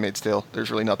comes to The Handmaid's Tale,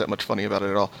 there's really not that much funny about it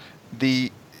at all.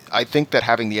 I think that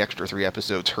having the extra 3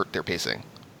 episodes hurt their pacing.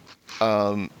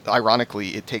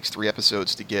 Ironically, it takes 3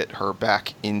 episodes to get her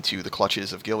back into the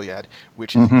clutches of Gilead,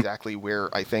 which is exactly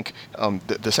where I think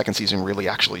the second season really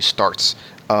actually starts.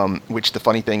 Which the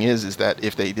funny thing is that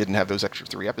if they didn't have those extra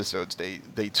 3 episodes, they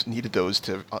needed those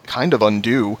to kind of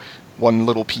undo one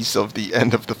little piece of the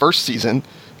end of the first season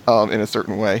in a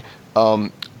certain way.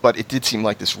 But it did seem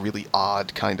like this really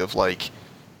odd kind of like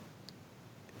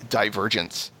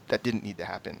divergence that didn't need to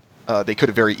happen. They could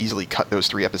have very easily cut those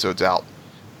 3 episodes out.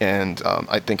 And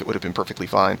I think it would have been perfectly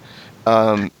fine.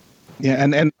 Yeah,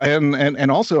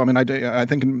 and also, I mean, I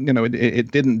think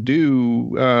it didn't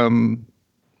do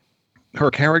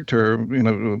her character,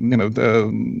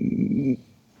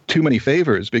 too many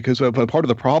favors, because of part of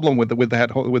the problem with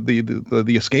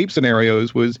the escape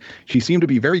scenarios was she seemed to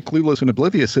be very clueless and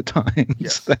oblivious at times.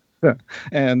 Yes.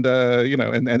 And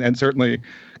and certainly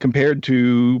compared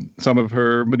to some of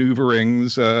her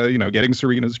maneuverings, getting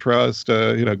Serena's trust,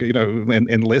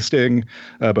 enlisting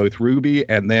both Ruby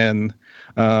and then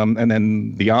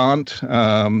the aunt,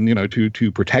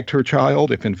 to protect her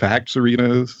child if in fact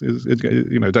Serena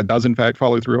does in fact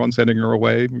follow through on sending her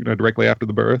away, directly after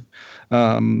the birth.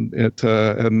 It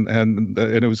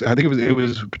was, I think it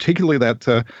was particularly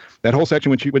that whole section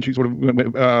when she sort of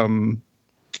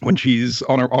when she's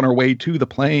on her way to the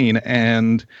plane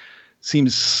and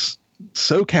seems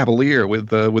so cavalier with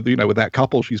that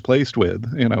couple she's placed with,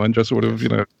 and just sort of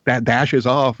that dashes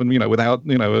off and without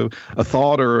a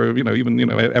thought or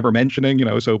even ever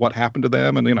mentioning so what happened to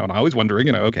them, and and I was wondering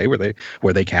okay, were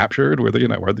they captured, were they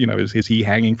is he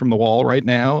hanging from the wall right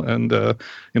now, and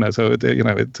so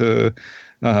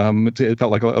it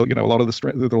felt like a lot of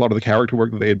the character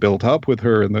work that they had built up with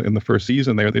her in the first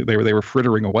season they were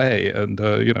frittering away, and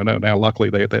now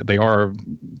luckily they are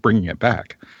bringing it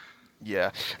back.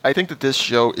 Yeah, I think that this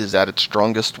show is at its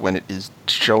strongest when it is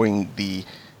showing the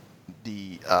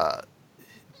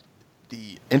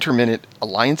intermittent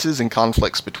alliances and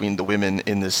conflicts between the women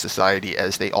in this society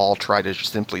as they all try to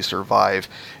simply survive,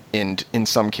 and in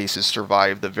some cases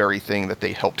survive the very thing that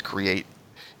they helped create.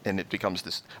 And it becomes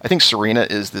this. I think Serena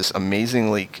is this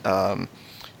amazingly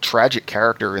tragic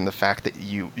character in the fact that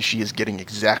she is getting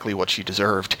exactly what she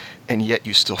deserved, and yet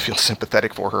you still feel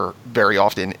sympathetic for her very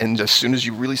often. And as soon as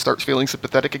you really start feeling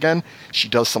sympathetic again, she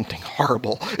does something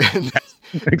horrible.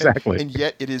 Exactly. And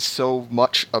yet it is so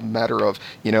much a matter of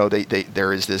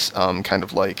there is this kind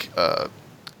of like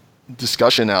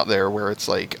discussion out there where it's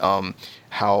like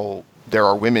how there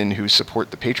are women who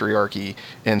support the patriarchy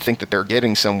and think that they're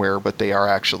getting somewhere, but they are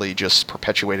actually just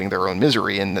perpetuating their own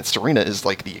misery. And that Serena is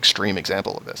like the extreme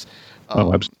example of this.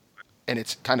 Absolutely. And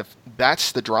it's kind of,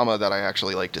 that's the drama that I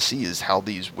actually like to see, is how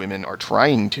these women are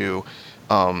trying to,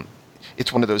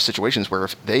 it's one of those situations where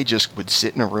if they just would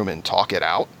sit in a room and talk it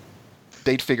out,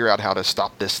 they'd figure out how to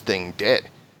stop this thing dead.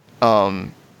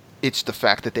 It's the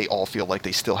fact that they all feel like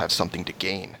they still have something to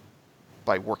gain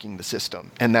by working the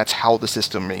system, and that's how the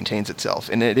system maintains itself.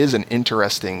 And it is an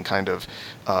interesting kind of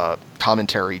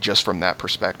commentary just from that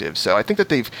perspective. So I think that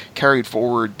they've carried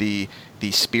forward the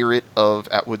spirit of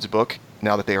Atwood's book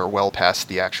now that they are well past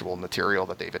the actual material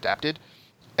that they've adapted,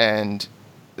 and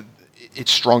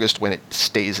it's strongest when it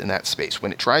stays in that space.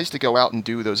 When it tries to go out and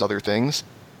do those other things,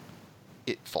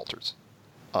 it falters.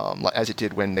 As it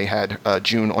did when they had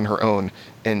June on her own,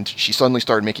 and she suddenly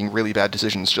started making really bad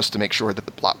decisions just to make sure that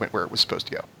the plot went where it was supposed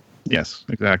to go. Yes,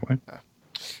 exactly.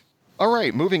 All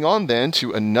right, moving on then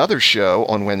to another show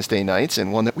on Wednesday nights,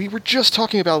 and one that we were just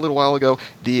talking about a little while ago,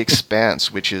 The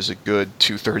Expanse, which is a good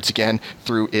 2/3 again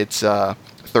through its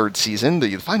third season,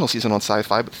 the final season on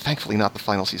Sci-Fi, but thankfully not the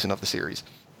final season of the series.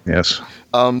 Yes.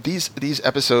 These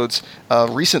episodes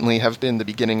recently have been the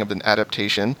beginning of an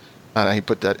adaptation. And I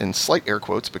put that in slight air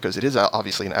quotes because it is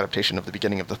obviously an adaptation of the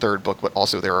beginning of the third book, but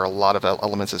also there are a lot of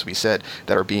elements, as we said,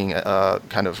 that are being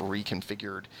kind of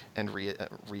reconfigured and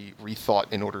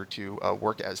rethought in order to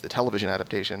work as the television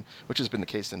adaptation, which has been the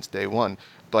case since day one.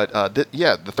 But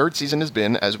the third season has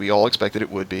been, as we all expected it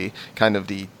would be, kind of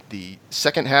the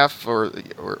second half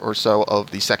or so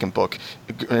of the second book,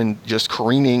 and just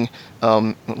careening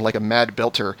like a mad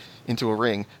belter into a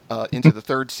ring into the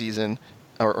third season.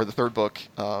 or the third book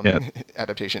Yeah.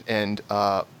 adaptation, and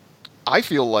I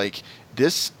feel like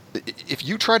this. If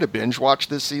you try to binge watch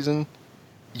this season,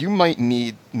 you might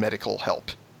need medical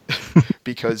help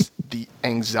because the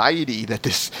anxiety that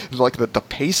this, like the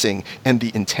pacing and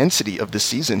the intensity of this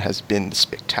season has been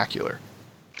spectacular.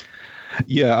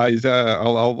 Yeah,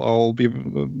 I'll be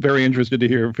very interested to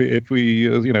hear if we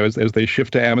as they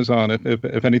shift to Amazon,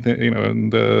 if anything,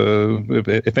 and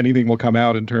if anything will come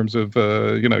out in terms of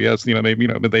yes, maybe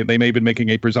but they may have been making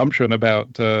a presumption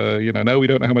about no, we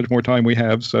don't know how much more time we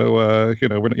have, so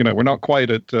we're not quite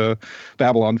at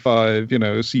Babylon 5,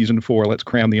 season 4. Let's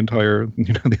cram the entire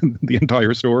the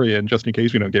entire story in just in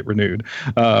case we don't get renewed.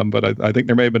 But I think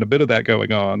there may have been a bit of that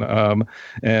going on,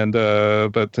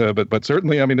 but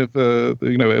certainly, I mean, if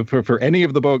for any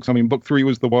of the books, I mean, book 3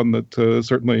 was the one that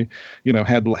certainly,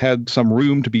 had some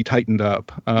room to be tightened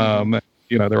up.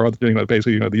 There are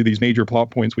basically these major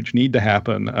plot points which need to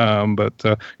happen. But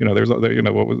there's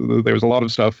a lot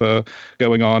of stuff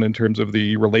going on in terms of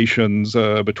the relations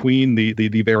between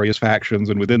the various factions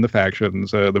and within the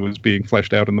factions that was being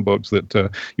fleshed out in the books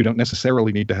that you don't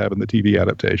necessarily need to have in the TV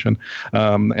adaptation.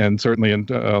 And certainly on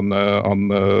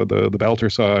the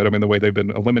Belter side, I mean, the way they've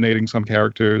been eliminating some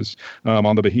characters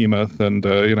on the Behemoth and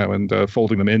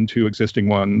folding them into existing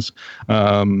ones.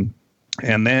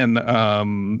 And then, I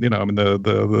mean,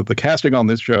 the casting on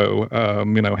this show,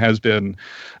 has been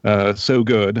so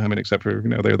good. I mean, except for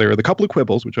there are the couple of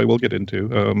quibbles which I will get into,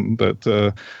 but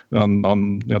that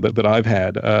I've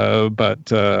had.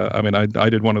 But I mean, I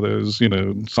did one of those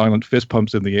silent fist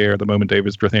pumps in the air the moment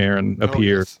David Strathairn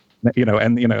appeared. Yes. I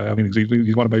mean,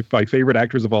 he's one of my favorite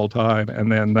actors of all time.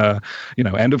 And then,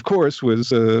 and of course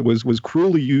was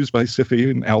cruelly used by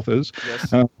Siffi and Alphas.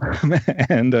 Yes.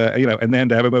 And then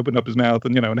to have him open up his mouth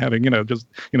and having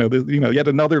yet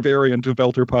another variant of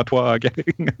Belter patois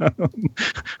getting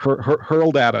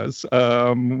hurled at us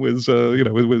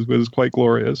was quite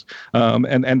glorious.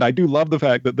 And I do love the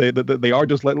fact that they are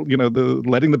just letting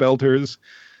the Belters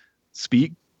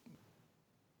speak.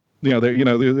 They're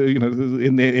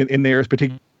in their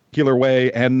particular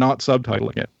way and not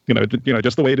subtitling it.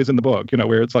 Just the way it is in the book.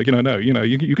 Where it's like no,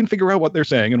 you can figure out what they're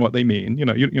saying and what they mean. You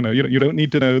don't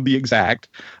need to know the exact.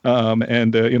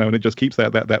 And it just keeps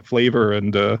that flavor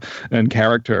and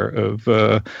character of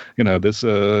this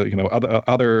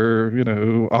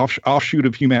other offshoot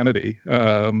of humanity.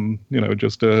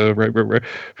 Just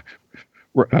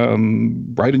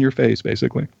right in your face,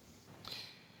 basically.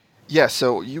 Yeah,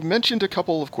 so you mentioned a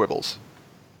couple of quibbles.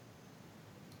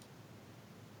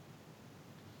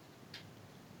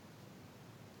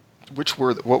 What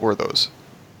were those?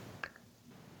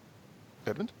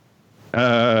 Edmund?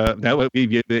 No,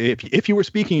 if you were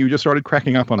speaking, you just started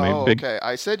cracking up on me. Oh, okay.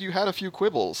 I said you had a few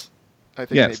quibbles. I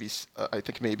think yes.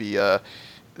 maybe the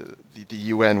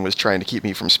UN was trying to keep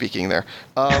me from speaking there.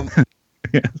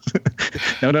 Yes.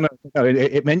 No.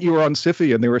 It meant you were on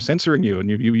Siffi and they were censoring you, and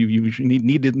you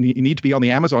need to be on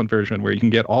the Amazon version where you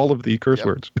can get all of the curse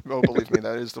words. Oh, believe me,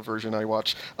 that is the version I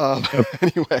watch.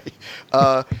 Anyway,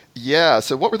 yeah.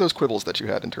 So, what were those quibbles that you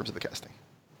had in terms of the casting?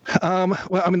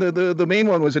 Well, I mean, the main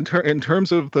one was in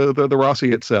terms of the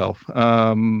Rossi itself.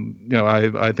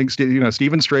 I think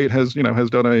Stephen Strait has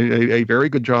done a very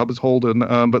good job as Holden,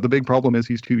 but the big problem is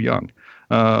he's too young.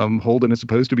 Holden is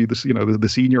supposed to be the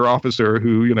senior officer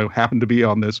who happened to be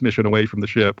on this mission away from the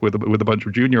ship with a bunch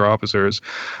of junior officers,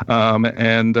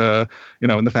 and the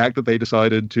fact that they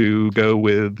decided to go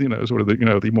with sort of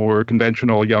the more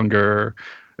conventional younger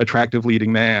attractive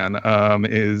leading man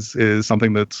is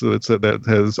something that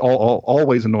has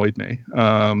always annoyed me.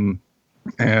 I mean,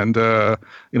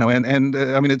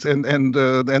 it's and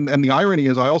the irony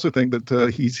is, I also think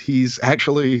that he's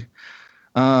actually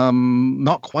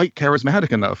not quite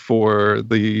charismatic enough for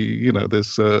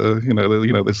this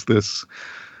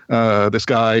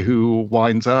guy who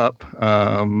winds up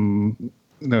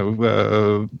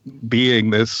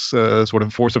being this sort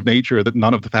of force of nature that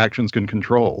none of the factions can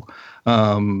control.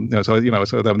 That's really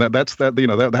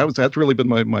been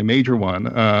my major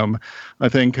one. I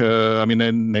think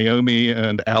and Naomi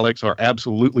and Alex are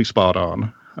absolutely spot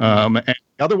on. And the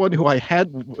other one who I had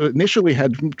initially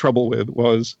had trouble with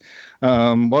was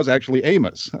actually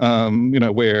Amos,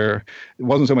 where it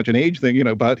wasn't so much an age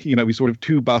thing, but he's sort of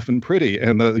too buff and pretty,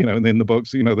 and in the books,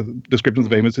 the descriptions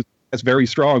of Amos is very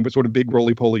strong, but sort of big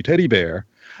roly-poly teddy bear,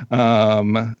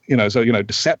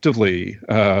 deceptively,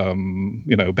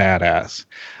 badass.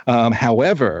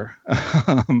 However,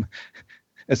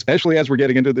 especially as we're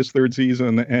getting into this third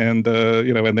season, and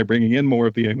and they're bringing in more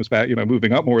of the Amos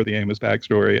moving up more of the Amos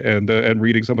backstory, and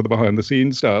reading some of the behind the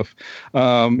scenes stuff.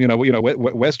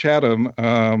 Wes Chatham,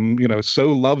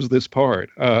 so loves this part,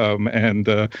 and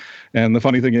the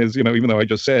funny thing is, even though I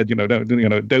just said,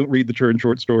 don't read the Churn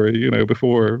short story,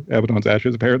 before Abaddon's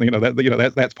Ashes. Apparently,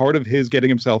 that's part of his getting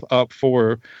himself up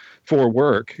for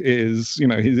work is,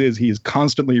 he's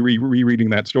constantly rereading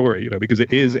that story, because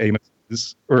it is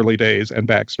Amos's early days and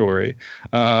backstory.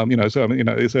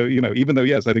 So even though,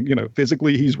 yes, I think,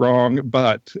 physically he's wrong,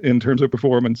 but in terms of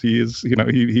performance, he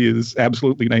is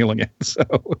absolutely nailing it. So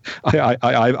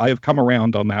I have come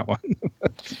around on that one.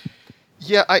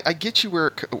 Yeah, I get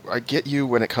you I get you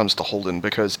when it comes to Holden,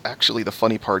 because actually the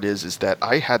funny part is that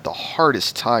I had the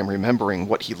hardest time remembering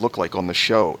what he looked like on the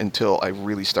show until I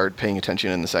really started paying attention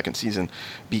in the second season,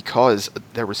 because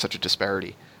there was such a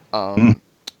disparity.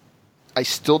 I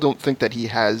still don't think that he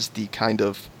has the kind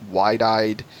of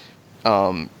wide-eyed,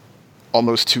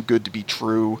 almost too good to be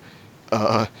true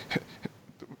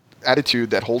attitude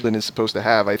that Holden is supposed to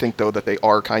have. I think, though, that they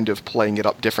are kind of playing it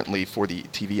up differently for the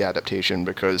TV adaptation,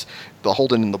 because the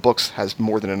Holden in the books has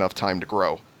more than enough time to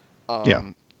grow.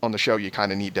 On the show, you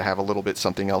kind of need to have a little bit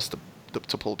something else to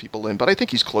pull people in. But I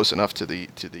think he's close enough to the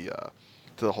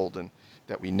Holden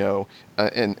that we know.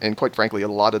 And quite frankly, a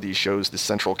lot of these shows, the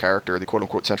central character, the quote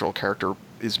unquote central character,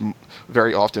 is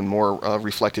very often more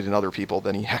reflected in other people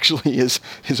than he actually is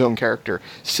his own character.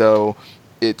 So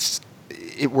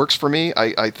it works for me.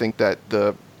 I think that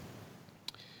the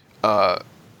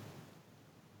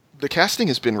casting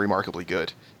has been remarkably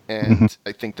good, and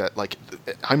I think that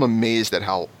I'm amazed at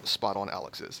how spot on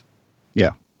Alex is.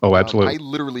 Yeah. Oh, absolutely. I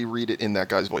literally read it in that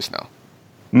guy's voice now,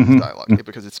 dialogue,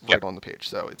 because it's right on the page.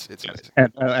 So it's amazing.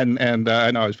 And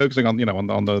I know I was focusing on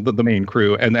on the main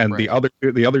crew, and right. the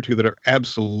other two that are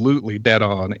absolutely dead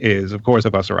on is, of course,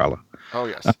 Avasarala. Oh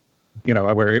yes.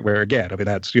 Where again, I mean,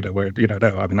 that's, where,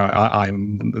 no, I mean,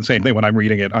 I'm the same thing when I'm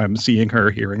reading it. I'm seeing her,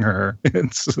 hearing her.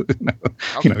 It's,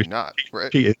 How can you not,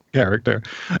 right? She is a character.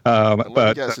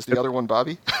 But yes, is the other one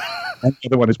Bobby? And the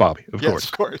other one is Bobby, of course. Yes,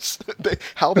 of course.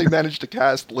 How they managed to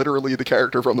cast literally the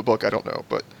character from the book, I don't know,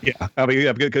 but yeah, I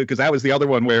mean, because that was the other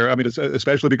one where, I mean,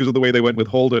 especially because of the way they went with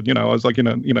Holden. I was like,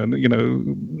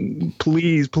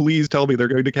 please tell me they're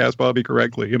going to cast Bobby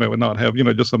correctly, and not have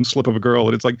just some slip of a girl.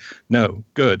 And it's like, no,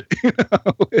 good.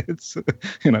 It's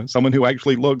someone who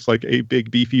actually looks like a big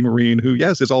beefy Marine who,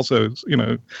 yes, is also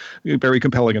very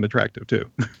compelling and attractive too.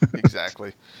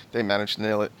 Exactly, they managed to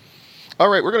nail it. All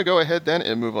right, we're going to go ahead then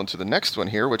and move on to the next one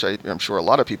here, which I'm sure a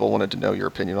lot of people wanted to know your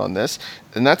opinion on this,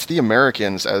 and that's The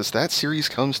Americans, as that series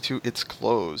comes to its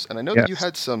close. And I know that you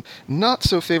had some not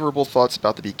so favorable thoughts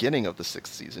about the beginning of the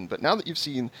sixth season, but now that you've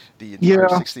seen the entire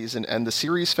sixth season and the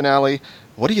series finale,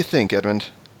 what do you think, Edmund?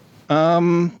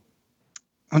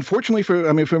 Unfortunately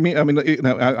for me, I mean,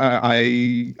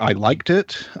 I liked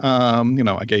it.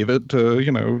 I gave it,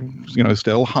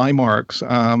 still high marks.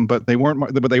 But they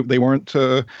weren't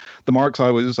the marks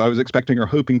I was expecting or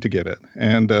hoping to give it.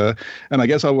 And I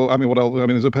guess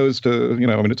as opposed to,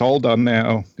 it's all done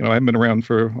now. I haven't been around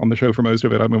on the show for most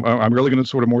of it. I'm really going to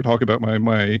sort of more talk about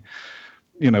my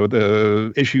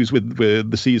the issues with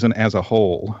the season as a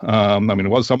whole. It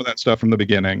was some of that stuff from the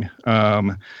beginning.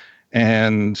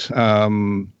 It's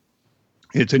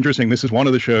interesting. This is one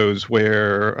of the shows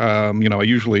where, I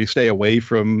usually stay away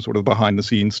from sort of behind the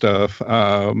scenes stuff,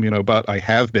 but I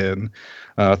have been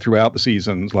throughout the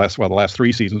seasons, the last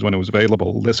three seasons when it was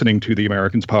available, listening to the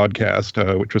Americans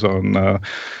podcast, which was on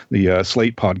the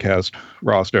Slate podcast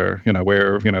roster,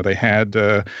 where, they had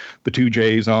the two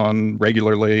J's on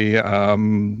regularly,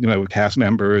 cast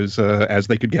members as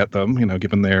they could get them,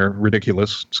 given their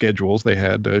ridiculous schedules they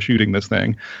had shooting this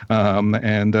thing.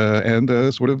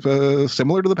 And sort of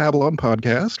similar to the Babylon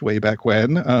podcast way back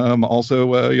when,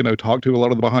 also, talked to a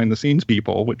lot of the behind the scenes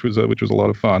people, which was a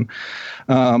lot of fun.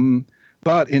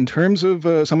 But in terms of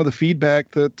some of the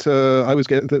feedback that I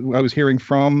was hearing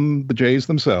from the Jays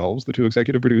themselves, the two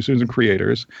executive producers and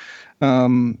creators, I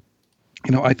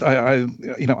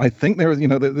think there was,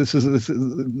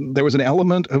 there was an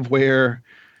element of where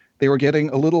they were getting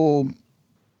a little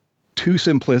too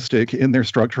simplistic in their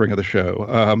structuring of the show.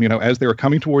 As they were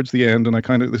coming towards the end, and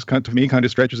to me kind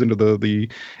of stretches into the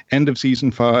end of season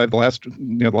 5, the last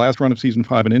run of season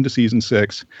 5 and into season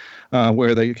 6,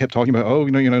 where they kept talking about,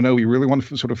 no, we really want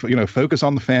to sort of, focus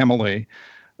on the family.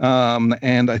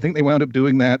 And I think they wound up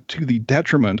doing that to the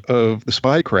detriment of the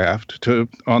spycraft to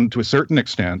a certain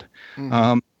extent,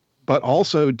 but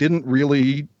also didn't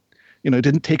really,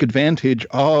 didn't take advantage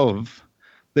of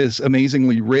this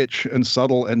amazingly rich and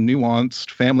subtle and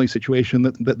nuanced family situation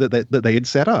that they had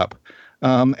set up.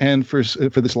 And for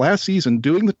this last season,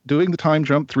 doing the time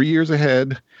jump 3 years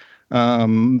ahead,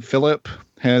 Philip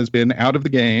has been out of the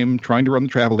game, trying to run the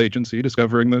travel agency,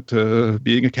 discovering that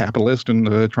being a capitalist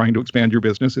and trying to expand your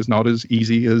business is not as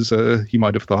easy as he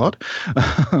might have thought,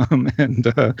 and and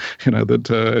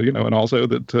also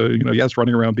that yes,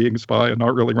 running around being a spy and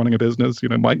not really running a business,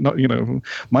 might not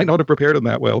have prepared him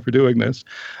that well for doing this,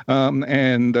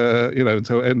 and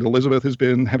Elizabeth has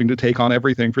been having to take on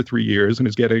everything for 3 years and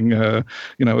is getting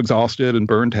exhausted and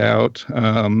burnt out.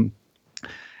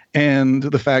 And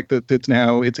the fact that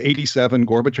it's 87,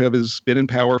 Gorbachev has been in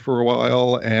power for a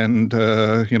while, and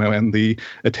and the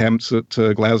attempts at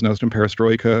glasnost and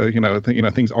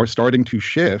perestroika, things are starting to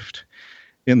shift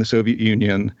in the Soviet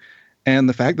Union, and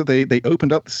the fact that they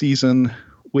opened up the season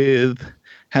with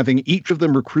having each of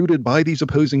them recruited by these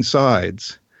opposing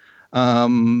sides,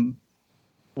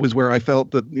 was where I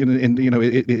felt that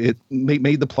it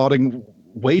made the plotting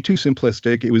way too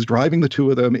simplistic. It was driving the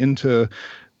two of them into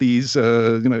these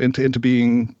into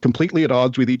being completely at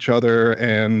odds with each other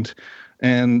and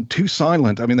too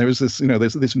silent. I mean, there was this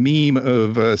meme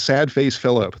of sad face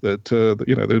Philip that that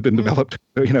had been developed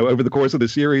over the course of the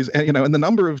series, and and the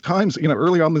number of times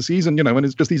early on in the season, and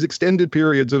it's just these extended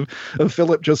periods of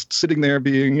Philip just sitting there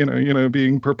being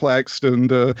being perplexed and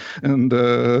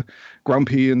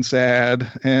grumpy and sad,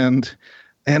 and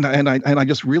I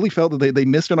just really felt that they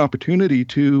missed an opportunity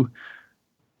to.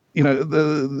 I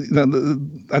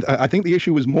think the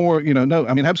issue was more, no,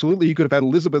 I mean, absolutely, you could have had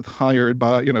Elizabeth hired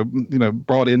by,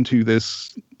 brought into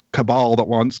this cabal that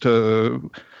wants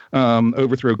to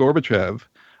overthrow Gorbachev.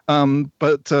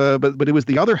 But it was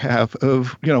the other half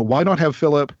of, why not have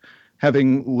Philip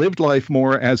having lived life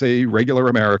more as a regular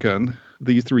American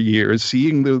these 3 years,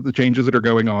 seeing the changes that are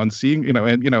going on, seeing,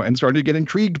 and starting to get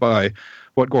intrigued by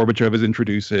what Gorbachev is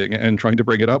introducing and trying to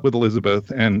bring it up with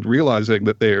Elizabeth and realizing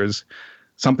that there's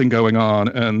something going on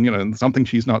and something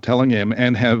she's not telling him,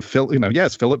 and have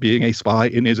Philip being a spy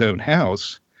in his own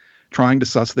house trying to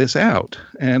suss this out.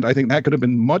 And I think that could have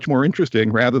been much more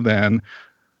interesting rather than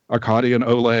Arkady and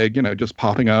Oleg just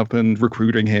popping up and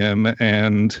recruiting him,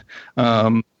 and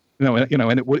and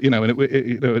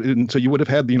so you would have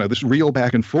had this real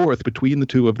back and forth between the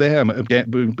two of them,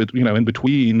 in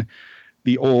between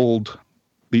the old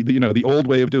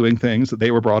way of doing things that they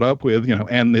were brought up with,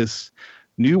 and this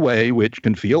new way, which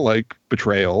can feel like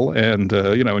betrayal and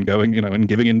and going and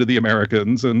giving in to the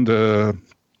Americans, and could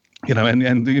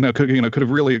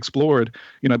have really explored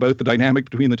both the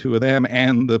dynamic between the two of them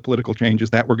and the political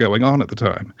changes that were going on at the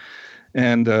time,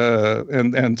 and so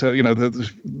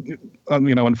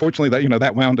unfortunately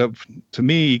that wound up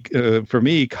for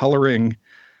me coloring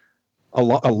a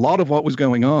lot of what was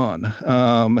going on,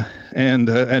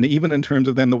 and even in terms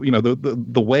of then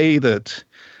the way that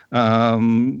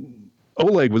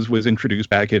Oleg was introduced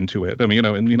back into it. I mean,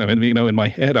 in my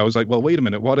head, I was like, well, wait a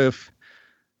minute. What if,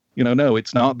 no,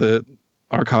 it's not that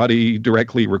Arkady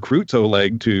directly recruits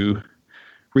Oleg to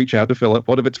reach out to Philip.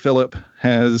 What if it's Philip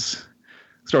has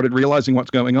started realizing what's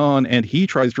going on, and he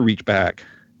tries to reach back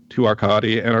to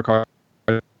Arkady, and Arkady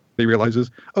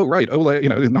realizes, oh, right, Oleg,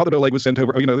 not that Oleg was sent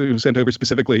over, he was sent over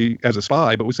specifically as a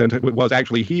spy, but was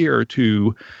actually here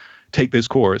to take this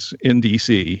course in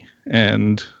DC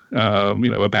and,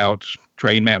 about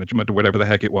train management or whatever the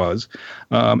heck it was,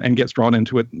 and gets drawn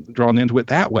into it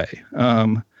that way.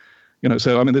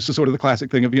 So I mean, this is sort of the classic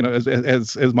thing of,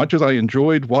 as much as I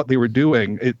enjoyed what they were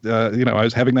doing, I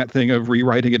was having that thing of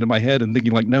rewriting it in my head and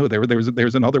thinking like, no,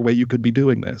 there's another way you could be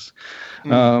doing this.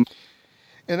 And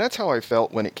that's how I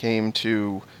felt when it came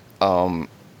to,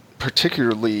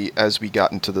 particularly as we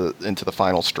got into the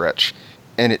final stretch,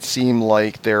 and it seemed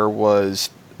like there was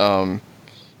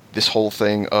this whole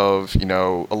thing of,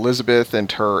 Elizabeth and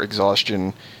her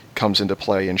exhaustion comes into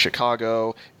play in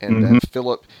Chicago, and then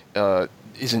Philip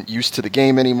isn't used to the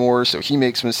game anymore, so he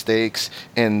makes mistakes,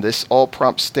 and this all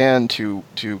prompts Stan to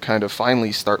kind of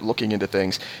finally start looking into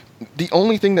things. The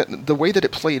only thing the way that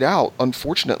it played out,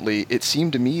 unfortunately, it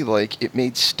seemed to me like it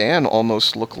made Stan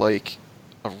almost look like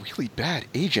a really bad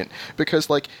agent, because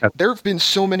there have been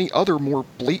so many other more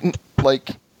blatant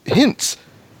hints,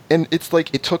 and it's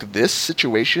like it took this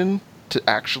situation to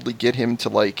actually get him to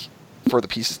for the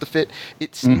pieces to fit.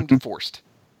 It seemed forced.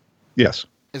 Yes.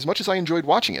 As much as I enjoyed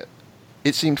watching it,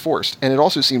 it seemed forced, and it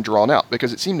also seemed drawn out,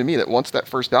 because it seemed to me that once that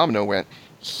first domino went,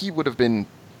 he would have been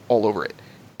all over it.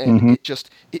 And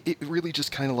it really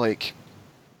just kind of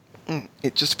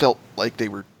it just felt like they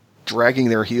were dragging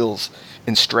their heels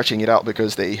and stretching it out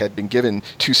because they had been given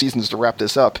 2 seasons to wrap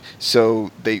this up.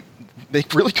 So they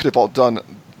really could have all done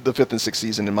the fifth and sixth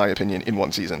season, in my opinion, in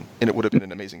one season, and it would have been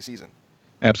an amazing season.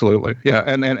 Absolutely, yeah,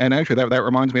 and actually that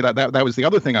reminds me that was the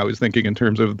other thing I was thinking in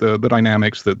terms of the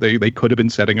dynamics that they could have been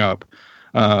setting up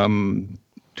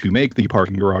to make the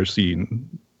parking garage scene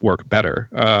work better,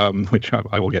 which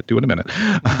I will get to in a minute.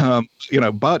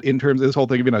 But in terms of this whole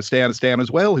thing of, Stan as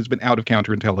well has been out of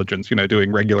counterintelligence,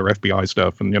 doing regular FBI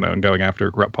stuff and, and going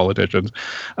after corrupt politicians.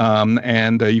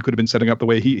 And you could have been setting up the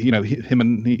way him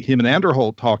and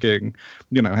Anderholt talking,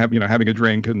 having a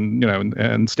drink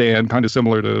and Stan kind of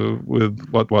similar to with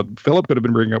what Philip could have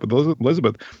been bringing up with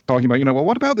Elizabeth, talking about, well,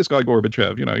 what about this guy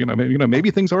Gorbachev?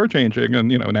 Maybe things are changing,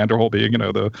 and Anderholt being,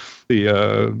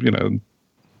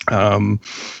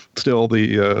 still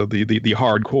the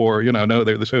hardcore, no,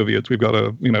 they're the Soviets. We've got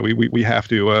to, we have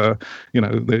to,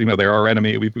 they're our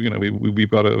enemy.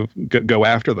 We've got to go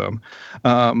after them.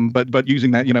 But using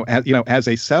that, as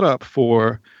a setup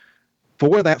for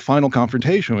that final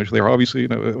confrontation, which they're obviously,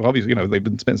 they've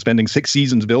been spending 6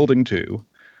 seasons building to.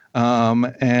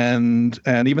 And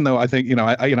even though I think,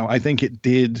 I think it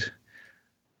did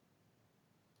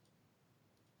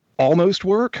almost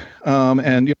work.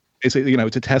 And it's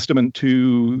a testament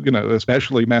to,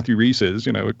 especially Matthew Rhys's,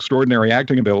 extraordinary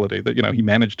acting ability that, he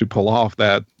managed to pull off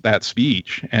that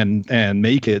speech and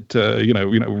make it,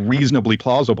 reasonably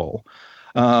plausible,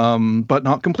 but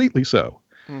not completely so.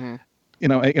 Mm-hmm.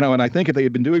 And I think if they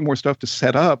had been doing more stuff to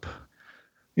set up,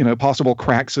 possible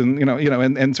cracks and,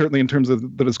 and certainly in terms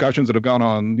of the discussions that have gone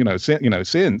on,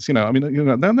 since,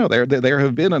 there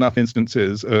have been enough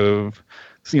instances of,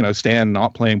 Stan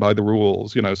not playing by the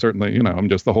rules, certainly,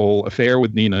 just the whole affair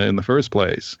with Nina in the first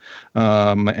place.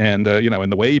 And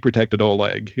the way he protected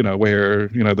Oleg, where,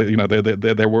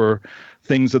 there were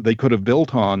things that they could have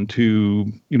built on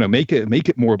to, make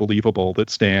it more believable that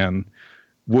Stan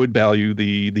would value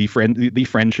the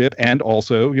friendship, and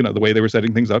also, the way they were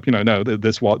setting things up,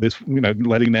 this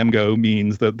letting them go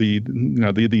means that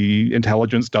the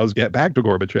intelligence does get back to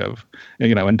Gorbachev,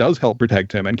 and does help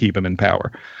protect him and keep him in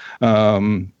power. So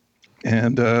it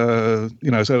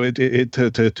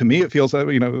to me it feels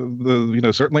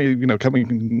that certainly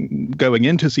going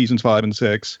into seasons 5 and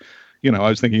 6, I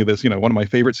was thinking of this, one of my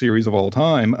favorite series of all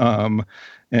time,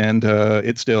 and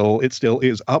it still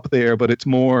is up there, but it's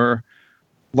more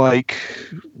like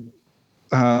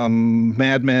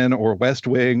Mad Men or West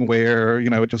Wing, where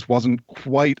it just wasn't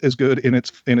quite as good in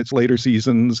its later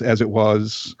seasons as it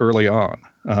was early on.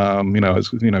 As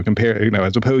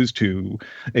opposed to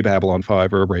a Babylon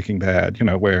 5 or a Breaking Bad,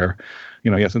 where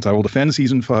since I will defend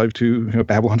season 5 to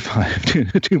Babylon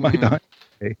 5 to my dying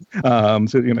day.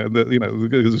 Because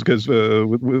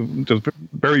just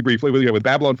very briefly with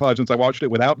Babylon 5, since I watched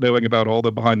it without knowing about all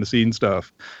the behind the scenes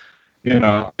stuff. I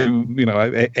got to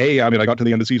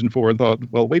the end of season 4 and thought,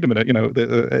 well, wait a minute,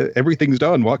 everything's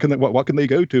done. What can they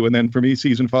go to? And then for me,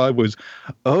 season 5 was,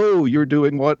 oh, you're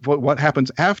doing what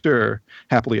happens after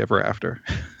Happily Ever After,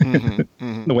 mm-hmm,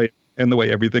 mm-hmm. the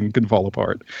way everything can fall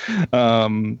apart.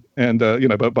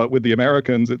 But with the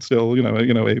Americans, it's still,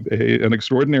 an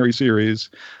extraordinary series,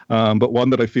 but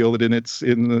one that I feel that in its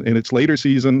later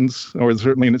seasons, or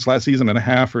certainly in its last season and a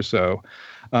half or so,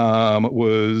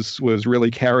 was really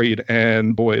carried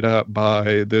and buoyed up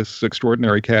by this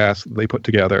extraordinary cast that they put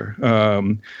together,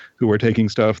 who were taking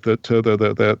stuff that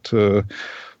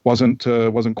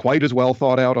wasn't quite as well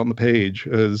thought out on the page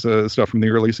as stuff from the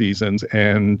early seasons,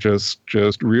 and just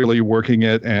really working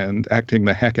it and acting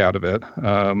the heck out of it,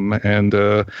 and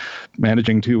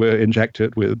managing to inject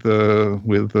it with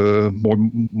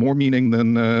more meaning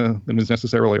than is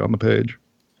necessarily on the page.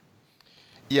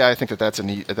 Yeah, I think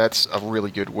that's a really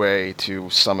good way to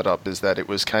sum it up, is that it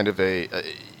was kind of they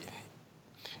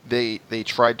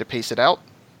tried to pace it out,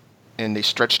 and they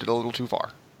stretched it a little too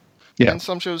far. Yeah. And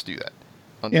some shows do that.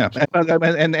 Yeah,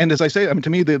 and as I say, to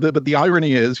me, the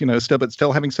irony is,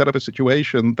 still having set up a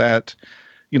situation that,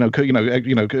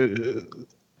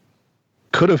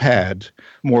 could have had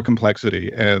more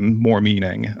complexity and more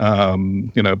meaning,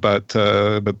 but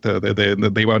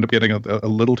they wound up getting a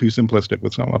little too simplistic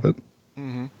with some of it.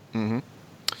 Mm-hmm. Mm-hmm.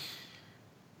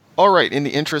 All right. In the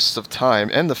interests of time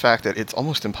and the fact that it's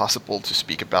almost impossible to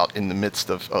speak about in the midst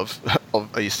of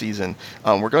a season,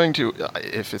 we're going to,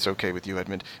 if it's okay with you,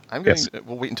 Edmund,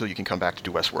 we'll wait until you can come back to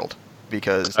do Westworld,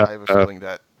 because I have a feeling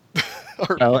that.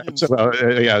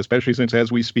 Especially since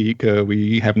as we speak,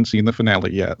 we haven't seen the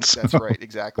finale yet. So. That's right,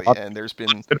 exactly. And there's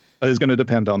been is going to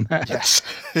depend on that. Yes,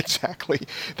 exactly.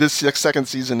 This second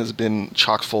season has been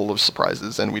chock full of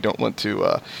surprises, and we don't want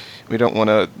to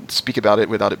speak about it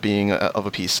without it being of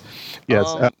a piece. Yes.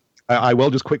 I will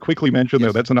just quickly mention, though,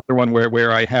 Yes. that's another one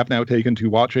where I have now taken to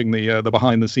watching the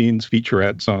behind the scenes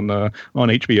featurettes on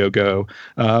HBO Go,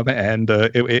 and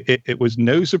it was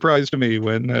no surprise to me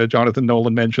when Jonathan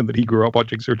Nolan mentioned that he grew up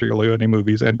watching Sergio Leone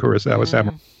movies and Kurosawa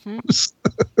samurai. Hmm.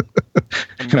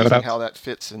 You know, Amazing how that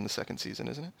fits in the second season,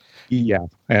 isn't it? yeah,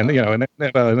 and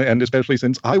and especially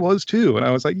since I was too, and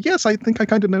I was like, yes, I think I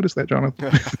kind of noticed that,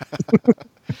 Jonathan.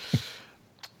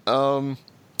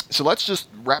 So let's just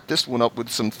wrap this one up with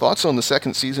some thoughts on the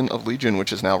second season of Legion,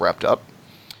 which is now wrapped up.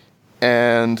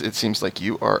 And it seems like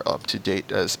you are up to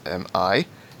date, as am I.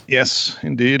 Yes,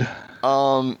 indeed.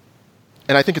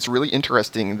 And I think it's really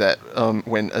interesting that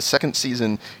when a second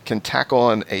season can tack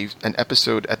on an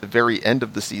episode at the very end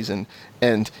of the season,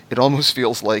 and it almost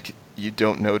feels like you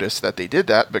don't notice that they did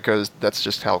that because that's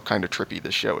just how kind of trippy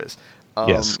this show is.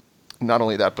 Yes. Not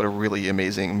only that, but a really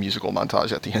amazing musical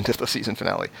montage at the end of the season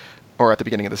finale, or at the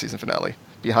beginning of the season finale,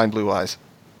 Behind Blue Eyes.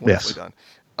 Wonderfully done.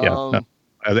 Yeah. No.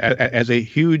 As a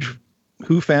huge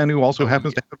Who fan who also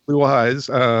happens to have blue eyes,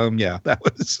 that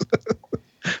was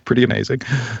pretty amazing.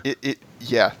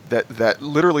 Yeah, that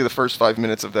literally the first 5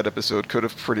 minutes of that episode could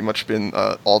have pretty much been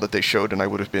all that they showed, and I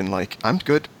would have been like, I'm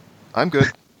good.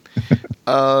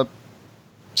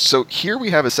 So here we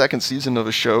have a second season of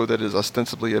a show that is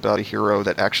ostensibly about a hero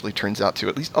that actually turns out to,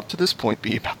 at least up to this point,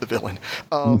 be about the villain,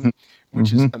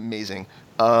 which is amazing.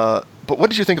 But what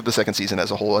did you think of the second season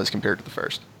as a whole as compared to the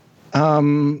first? I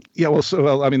mean,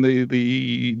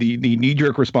 the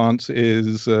knee-jerk response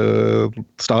is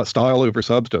style over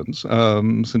substance.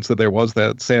 Since that there was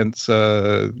that sense,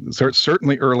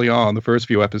 certainly early on, the first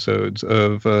few episodes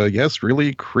of yes,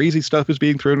 really crazy stuff is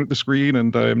being thrown at the screen,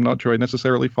 and I'm not sure I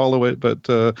necessarily follow it, but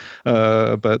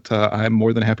I'm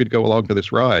more than happy to go along for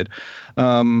this ride.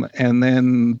 But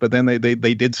then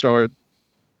they did start.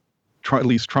 At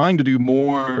least trying to do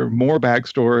more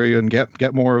backstory and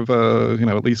get more of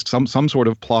at least some sort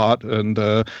of plot and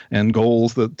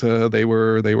goals that they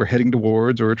were heading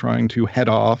towards or trying to head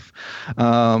off.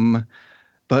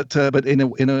 But in a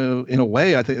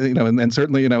way, I think and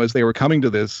certainly as they were coming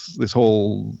to this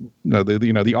whole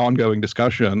the ongoing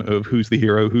discussion of who's the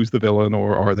hero, who's the villain,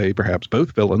 or are they perhaps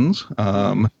both villains?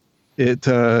 It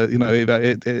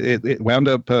wound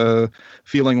up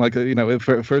feeling like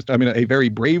first, a very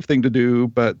brave thing to do,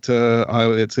 but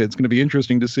it's going to be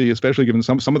interesting to see, especially given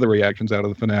some of the reactions out of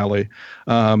the finale,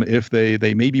 if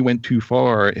they maybe went too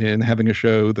far in having a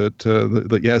show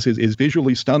that yes is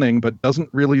visually stunning, but doesn't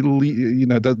really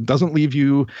doesn't leave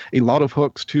you a lot of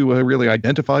hooks to really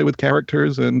identify with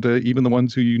characters, and even the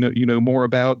ones who you know more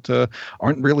about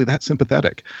aren't really that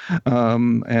sympathetic.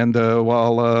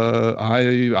 While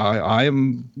I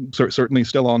am certainly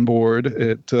still on board.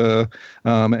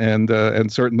 And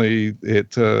certainly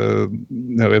if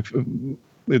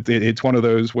it's one of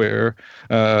those where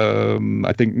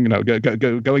I think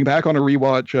going back on a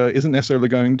rewatch isn't necessarily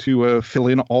going to fill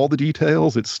in all the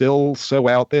details. It's still so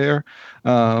out there,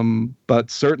 but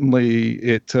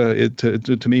certainly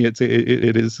to me it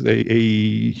is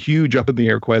a huge up in the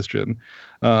air question.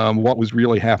 What was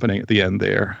really happening at the end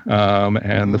there,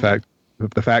 and the fact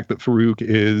that Farouk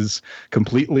is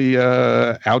completely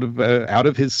out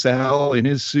of his cell in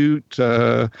his suit,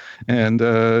 and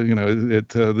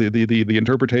the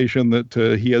interpretation that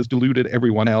he has deluded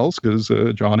everyone else, because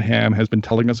John Hamm has been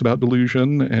telling us about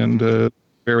delusion and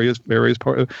various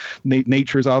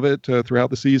natures of it throughout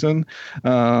the season.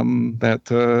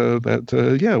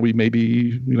 We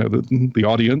maybe the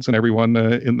audience and everyone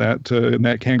in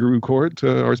that kangaroo court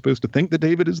are supposed to think that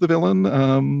David is the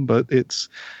villain, but it's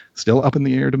still up in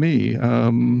the air to me.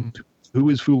 Who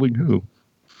is fooling who?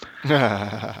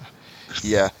 Yeah.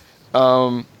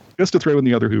 Just to throw in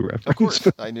the other Who reference. Of course,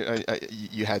 I knew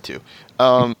you had to.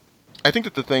 I think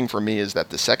that the thing for me is that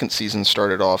the second season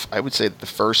started off, I would say that the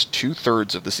first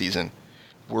 2/3 of the season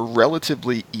were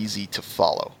relatively easy to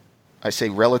follow. I say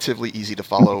relatively easy to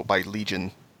follow by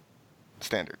Legion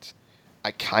standards.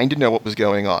 I kind of know what was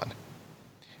going on.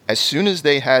 As soon as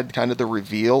they had kind of the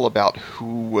reveal about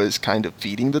who was kind of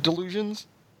feeding the delusions,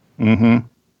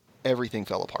 everything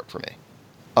fell apart for me.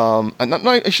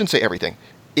 I shouldn't say everything.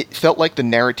 It felt like the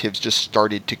narratives just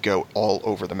started to go all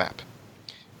over the map.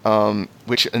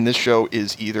 Which in this show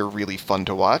is either really fun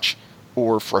to watch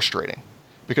or frustrating.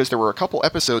 Because there were a couple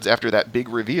episodes after that big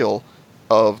reveal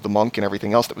of the monk and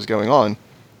everything else that was going on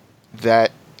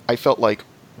that I felt like,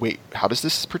 wait, how does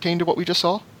this pertain to what we just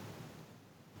saw?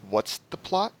 What's the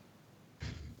plot?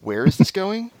 Where is this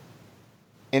going?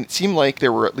 And it seemed like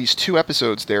there were at least 2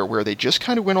 episodes there where they just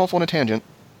kind of went off on a tangent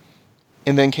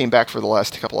and then came back for the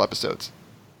last couple episodes.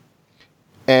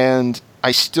 And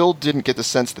I still didn't get the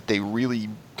sense that they really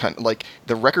kind of, like,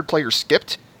 the record player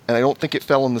skipped and I don't think it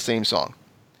fell in the same song.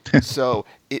 So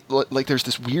like there's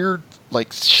this weird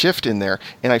like shift in there,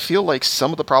 and I feel like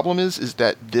some of the problem is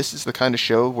that this is the kind of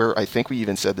show where I think we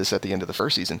even said this at the end of the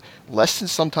first season, less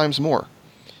is sometimes more.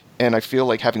 And I feel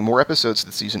like having more episodes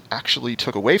this season actually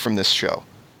took away from this show.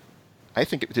 I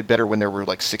think it did better when there were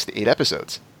like 6 to 8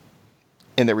 episodes.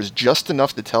 And there was just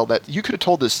enough to tell that you could have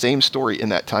told the same story in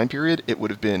that time period. It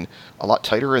would have been a lot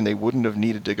tighter, and they wouldn't have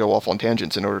needed to go off on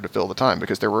tangents in order to fill the time,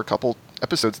 because there were a couple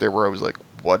episodes there where I was like,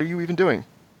 what are you even doing?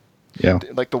 Yeah.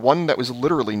 Like the one that was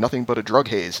literally nothing but a drug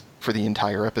haze for the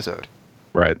entire episode.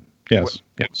 Right. Yes.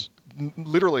 Yes.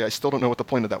 Literally, I still don't know what the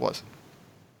point of that was.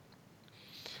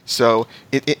 So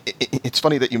it's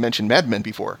funny that you mentioned Mad Men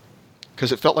before,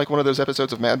 because it felt like one of those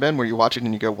episodes of Mad Men where you watch it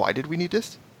and you go, why did we need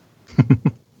this?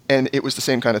 And it was the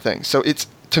same kind of thing. So it's,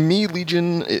 to me,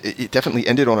 Legion, it definitely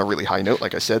ended on a really high note.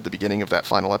 Like I said, the beginning of that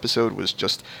final episode was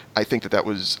just, I think that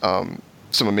was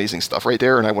some amazing stuff right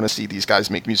there, and I want to see these guys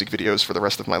make music videos for the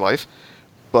rest of my life.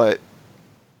 But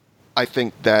I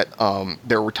think that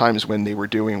there were times when they were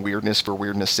doing weirdness for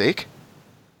weirdness sake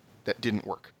that didn't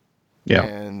work. Yeah.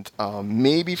 And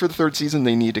maybe for the third season,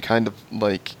 they need to kind of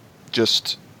like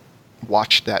just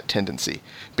watch that tendency,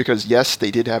 because yes,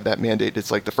 they did have that mandate. It's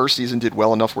like the first season did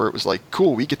well enough where it was like,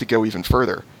 cool, we get to go even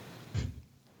further.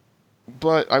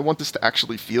 But I want this to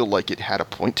actually feel like it had a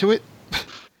point to it.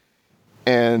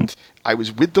 And I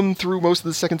was with them through most of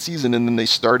the second season, and then they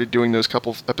started doing those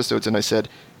couple episodes, and I said,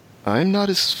 I'm not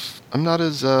as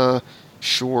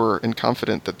sure and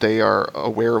confident that they are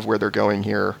aware of where they're going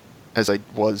here as I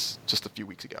was just a few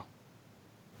weeks ago.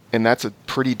 And that's a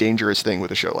pretty dangerous thing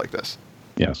with a show like this.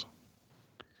 Yes.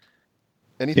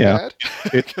 Anything to add?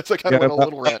 Because I kind of went a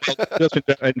little rant.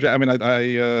 I mean,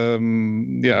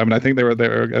 I think there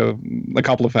are a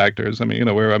couple of factors. I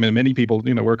mean, many people,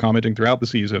 were commenting throughout the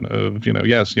season of,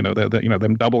 yes,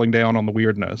 them doubling down on the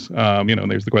weirdness.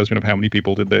 And there's the question of how many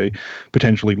people did they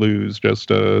potentially lose just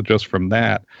from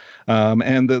that.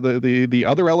 And the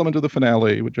other element of the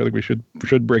finale, which I think we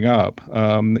should bring up,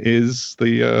 is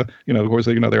the of course,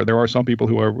 there are some people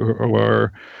who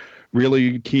are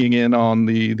really keying in on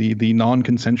the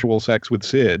non-consensual sex with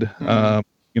Sid.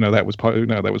 Mm-hmm. That was part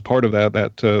of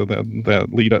that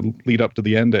lead up to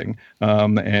the ending,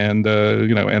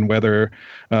 and whether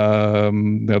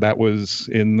that was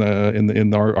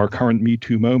in our current Me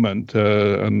Too moment,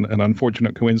 an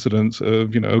unfortunate coincidence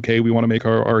of okay, we want to make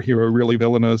our hero really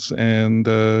villainous, and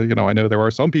I know there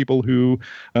are some people who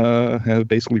have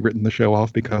basically written the show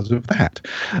off because of that.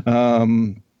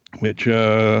 Which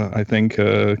I think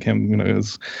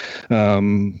is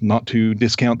not to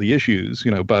discount the issues,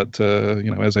 but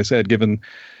as I said, given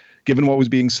what was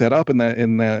being set up in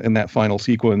that final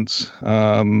sequence,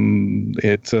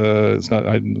 it's not.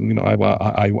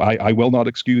 I will not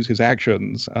excuse his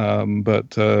actions, but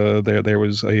there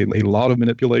was a lot of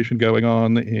manipulation going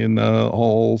on in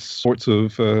all sorts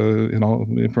of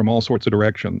from all sorts of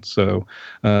directions. So.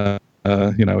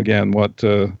 Again, what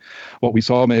we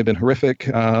saw may have been horrific,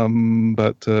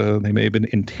 but they may have been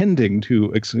intending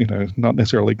to, not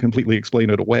necessarily completely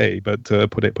explain it away, but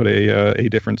put a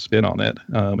different spin on it.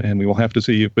 And we will have to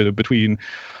see if, between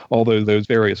all those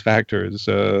various factors,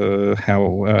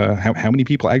 how many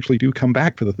people actually do come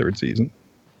back for the third season.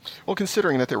 Well,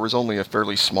 considering that there was only a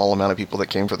fairly small amount of people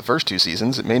that came for the first 2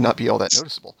 seasons, it may not be all that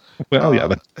noticeable. Well,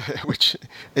 yeah, which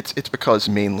it's because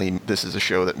mainly this is a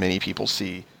show that many people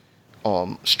see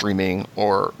streaming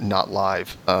or not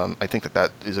live. I think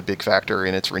that is a big factor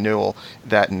in its renewal,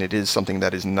 and it is something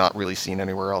that is not really seen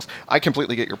anywhere else. I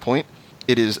completely get your point.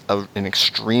 It is an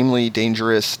extremely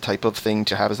dangerous type of thing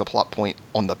to have as a plot point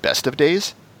on the best of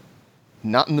days,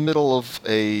 not in the middle of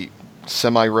a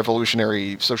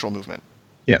semi-revolutionary social movement.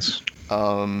 Yes.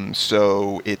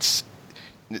 So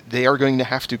they are going to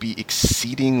have to be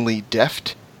exceedingly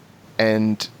deft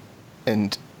and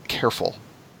careful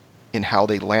in how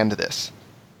they land this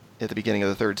at the beginning of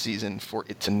the third season for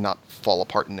it to not fall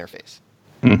apart in their face.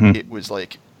 Mm-hmm. It was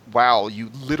like, wow, you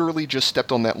literally just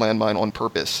stepped on that landmine on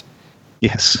purpose.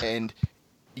 Yes. And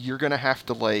you're going to have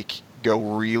to go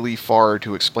really far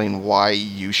to explain why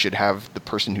you should have the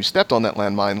person who stepped on that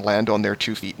landmine land on their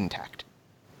 2 feet intact.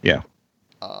 Yeah.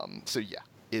 So yeah,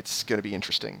 it's going to be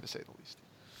interesting to say the least.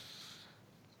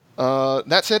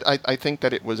 That said, I think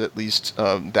that it was at least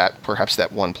perhaps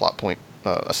that one plot point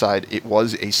aside, it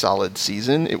was a solid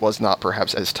season. It was not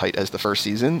perhaps as tight as the first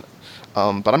season,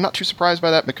 but I'm not too surprised by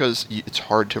that, because it's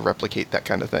hard to replicate that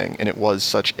kind of thing, and it was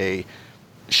such a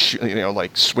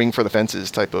swing for the fences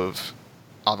type of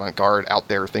avant-garde out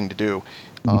there thing to do.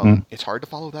 It's hard to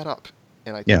follow that up,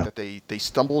 and I think that they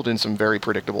stumbled in some very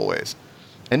predictable ways,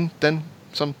 and then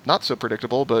some not so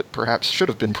predictable, but perhaps should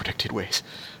have been predicted ways.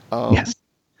 Yes.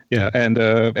 Yeah, and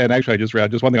actually, I just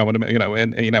read just one thing I want to,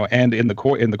 and in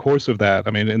the course of that,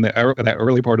 I mean, in that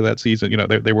early part of that season,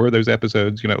 there were those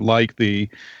episodes, like the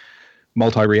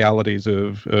multi-realities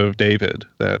of David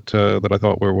that I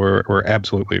thought were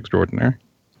absolutely extraordinary.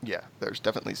 Yeah, there's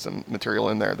definitely some material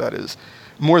in there that is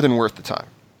more than worth the time.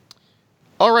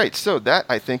 All right, so that,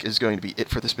 I think, is going to be it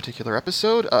for this particular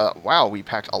episode. Wow, we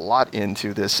packed a lot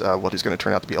into this, what is going to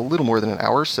turn out to be a little more than an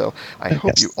hour, so I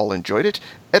hope you all enjoyed it.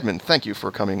 Edmund, thank you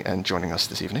for coming and joining us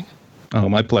this evening. Oh,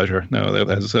 my pleasure. No,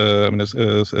 that's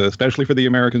especially for the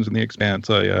Americans in the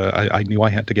Expanse. I knew I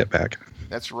had to get back.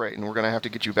 That's right, and we're going to have to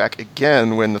get you back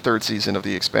again when the third season of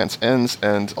The Expanse ends,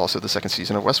 and also the second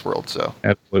season of Westworld. So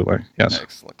absolutely, yes.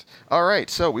 Excellent. All right,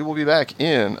 so we will be back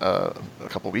in a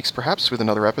couple weeks, perhaps, with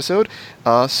another episode.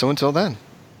 So until then.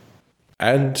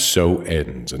 And so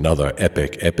ends another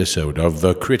epic episode of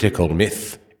The Critical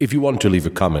Myth. If you want to leave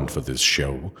a comment for this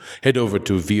show, head over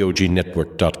to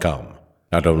vognetwork.com.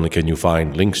 Not only can you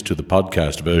find links to the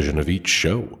podcast version of each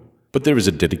show, but there is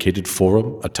a dedicated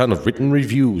forum, a ton of written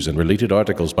reviews, and related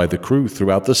articles by the crew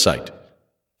throughout the site.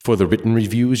 For the written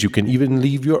reviews, you can even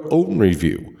leave your own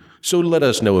review, so let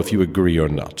us know if you agree or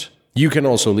not. You can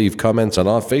also leave comments on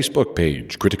our Facebook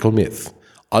page, Critical Myth,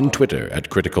 on Twitter at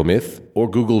Critical Myth, or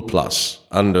Google+,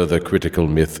 under The Critical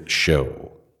Myth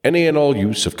Show. Any and all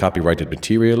use of copyrighted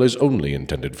material is only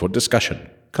intended for discussion,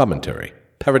 commentary,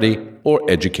 parody, or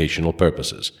educational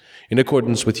purposes, in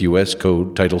accordance with U.S.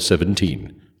 Code Title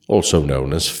 17, also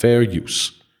known as fair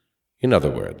use. In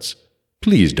other words,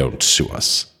 please don't sue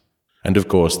us. And of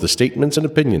course, the statements and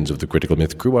opinions of the Critical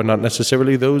Myth crew are not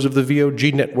necessarily those of the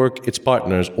VOG network, its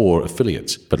partners, or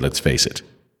affiliates. But let's face it,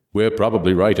 we're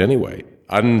probably right anyway.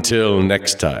 Until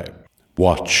next time,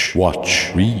 watch,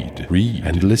 read,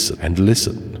 and listen,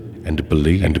 and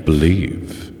believe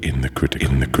in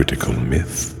the critical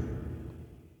myth.